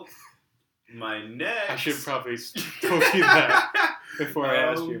 Well, my next... I should have probably told you that before I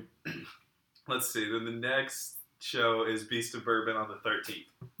asked you. Let's see. Then the next show is Beast of Bourbon on the 13th.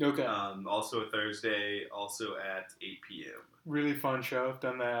 Okay. Also a Thursday, also at 8 p.m. Really fun show. I've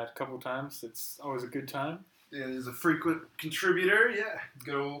done that a couple times. It's always a good time. It is a frequent contributor, yeah.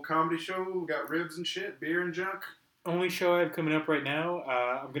 Good old comedy show. We got ribs and shit, beer and junk. Only show I have coming up right now.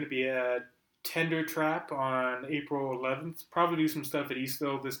 I'm going to be at Tender Trap on April 11th. Probably do some stuff at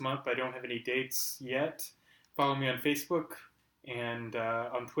Eastville this month, but I don't have any dates yet. Follow me on Facebook and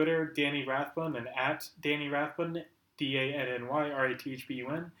on Twitter, Danny Rathbun, and at Danny Rathbun,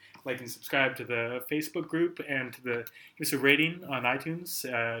 DANNYRATHBUN. Like and subscribe to the Facebook group and to give us a rating on iTunes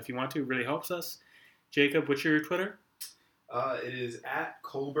if you want to. It really helps us. Jacob, what's your Twitter? It is at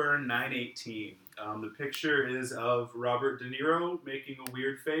Colburn918. The picture is of Robert De Niro making a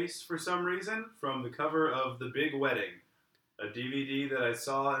weird face for some reason from the cover of The Big Wedding, a DVD that I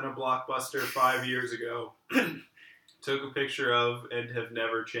saw in a Blockbuster 5 years ago. Took a picture of and have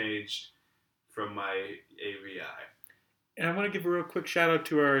never changed from my AVI. And I want to give a real quick shout out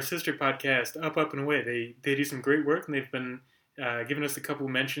to our sister podcast, Up, Up, and Away. They do some great work, and they've been giving us a couple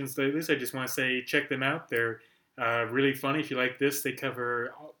mentions lately, so I just want to say check them out. They're really funny. If you like this, they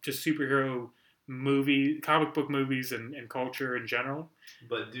cover just superhero comic book movies and culture in general.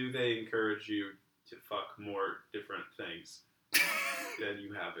 But do they encourage you to fuck more different things than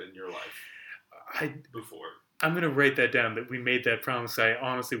you have in your life before? I'm going to write that down, that we made that promise. I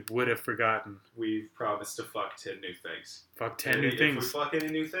honestly would have forgotten. We've promised to fuck 10 new things. Fuck 10 new things. If we fuck any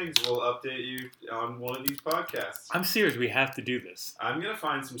new things, we'll update you on one of these podcasts. I'm serious. We have to do this. I'm going to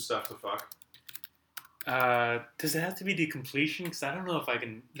find some stuff to fuck. Does it have to be completion? Because I don't know if I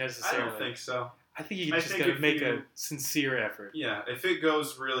can necessarily. I don't think so. I think you just got to make a sincere effort. Yeah, if it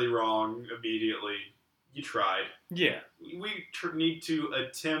goes really wrong immediately, you tried. Yeah. We need to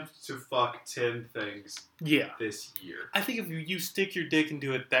attempt to fuck 10 things this year. I think if you stick your dick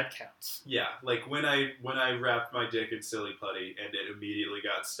into it, that counts. Yeah, like when I wrapped my dick in silly putty and it immediately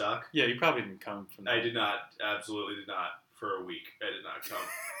got stuck. Yeah, you probably didn't come from that. I did not, absolutely did not, for a week. I did not come.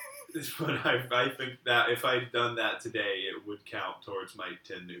 But I think that if I'd done that today, it would count towards my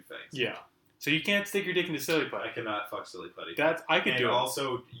 10 new things. Yeah. So you can't stick your dick into silly putty. I cannot fuck silly putty. I could do it. And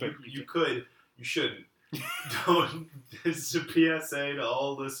also, you could, you shouldn't. Don't. This is a PSA to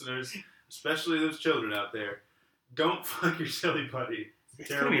all listeners, especially those children out there. Don't fuck your silly putty. It's It's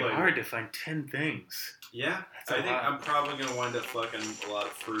Terrible gonna be idea. hard to find 10 things. Yeah, That's a I think lot. I'm probably gonna wind up fucking a lot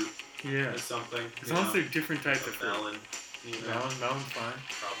of fruit Yeah. or something. As you long as know? they're different types of fruit. melon. You know, Melon's fine.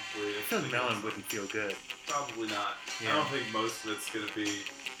 probably. I feel like melon wouldn't feel good. Probably not. Yeah. I don't think most of it's gonna be.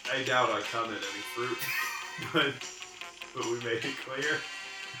 I doubt I come in any fruit, but we made it clear.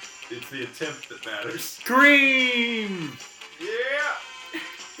 It's the attempt that matters. Cream!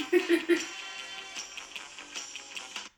 Yeah.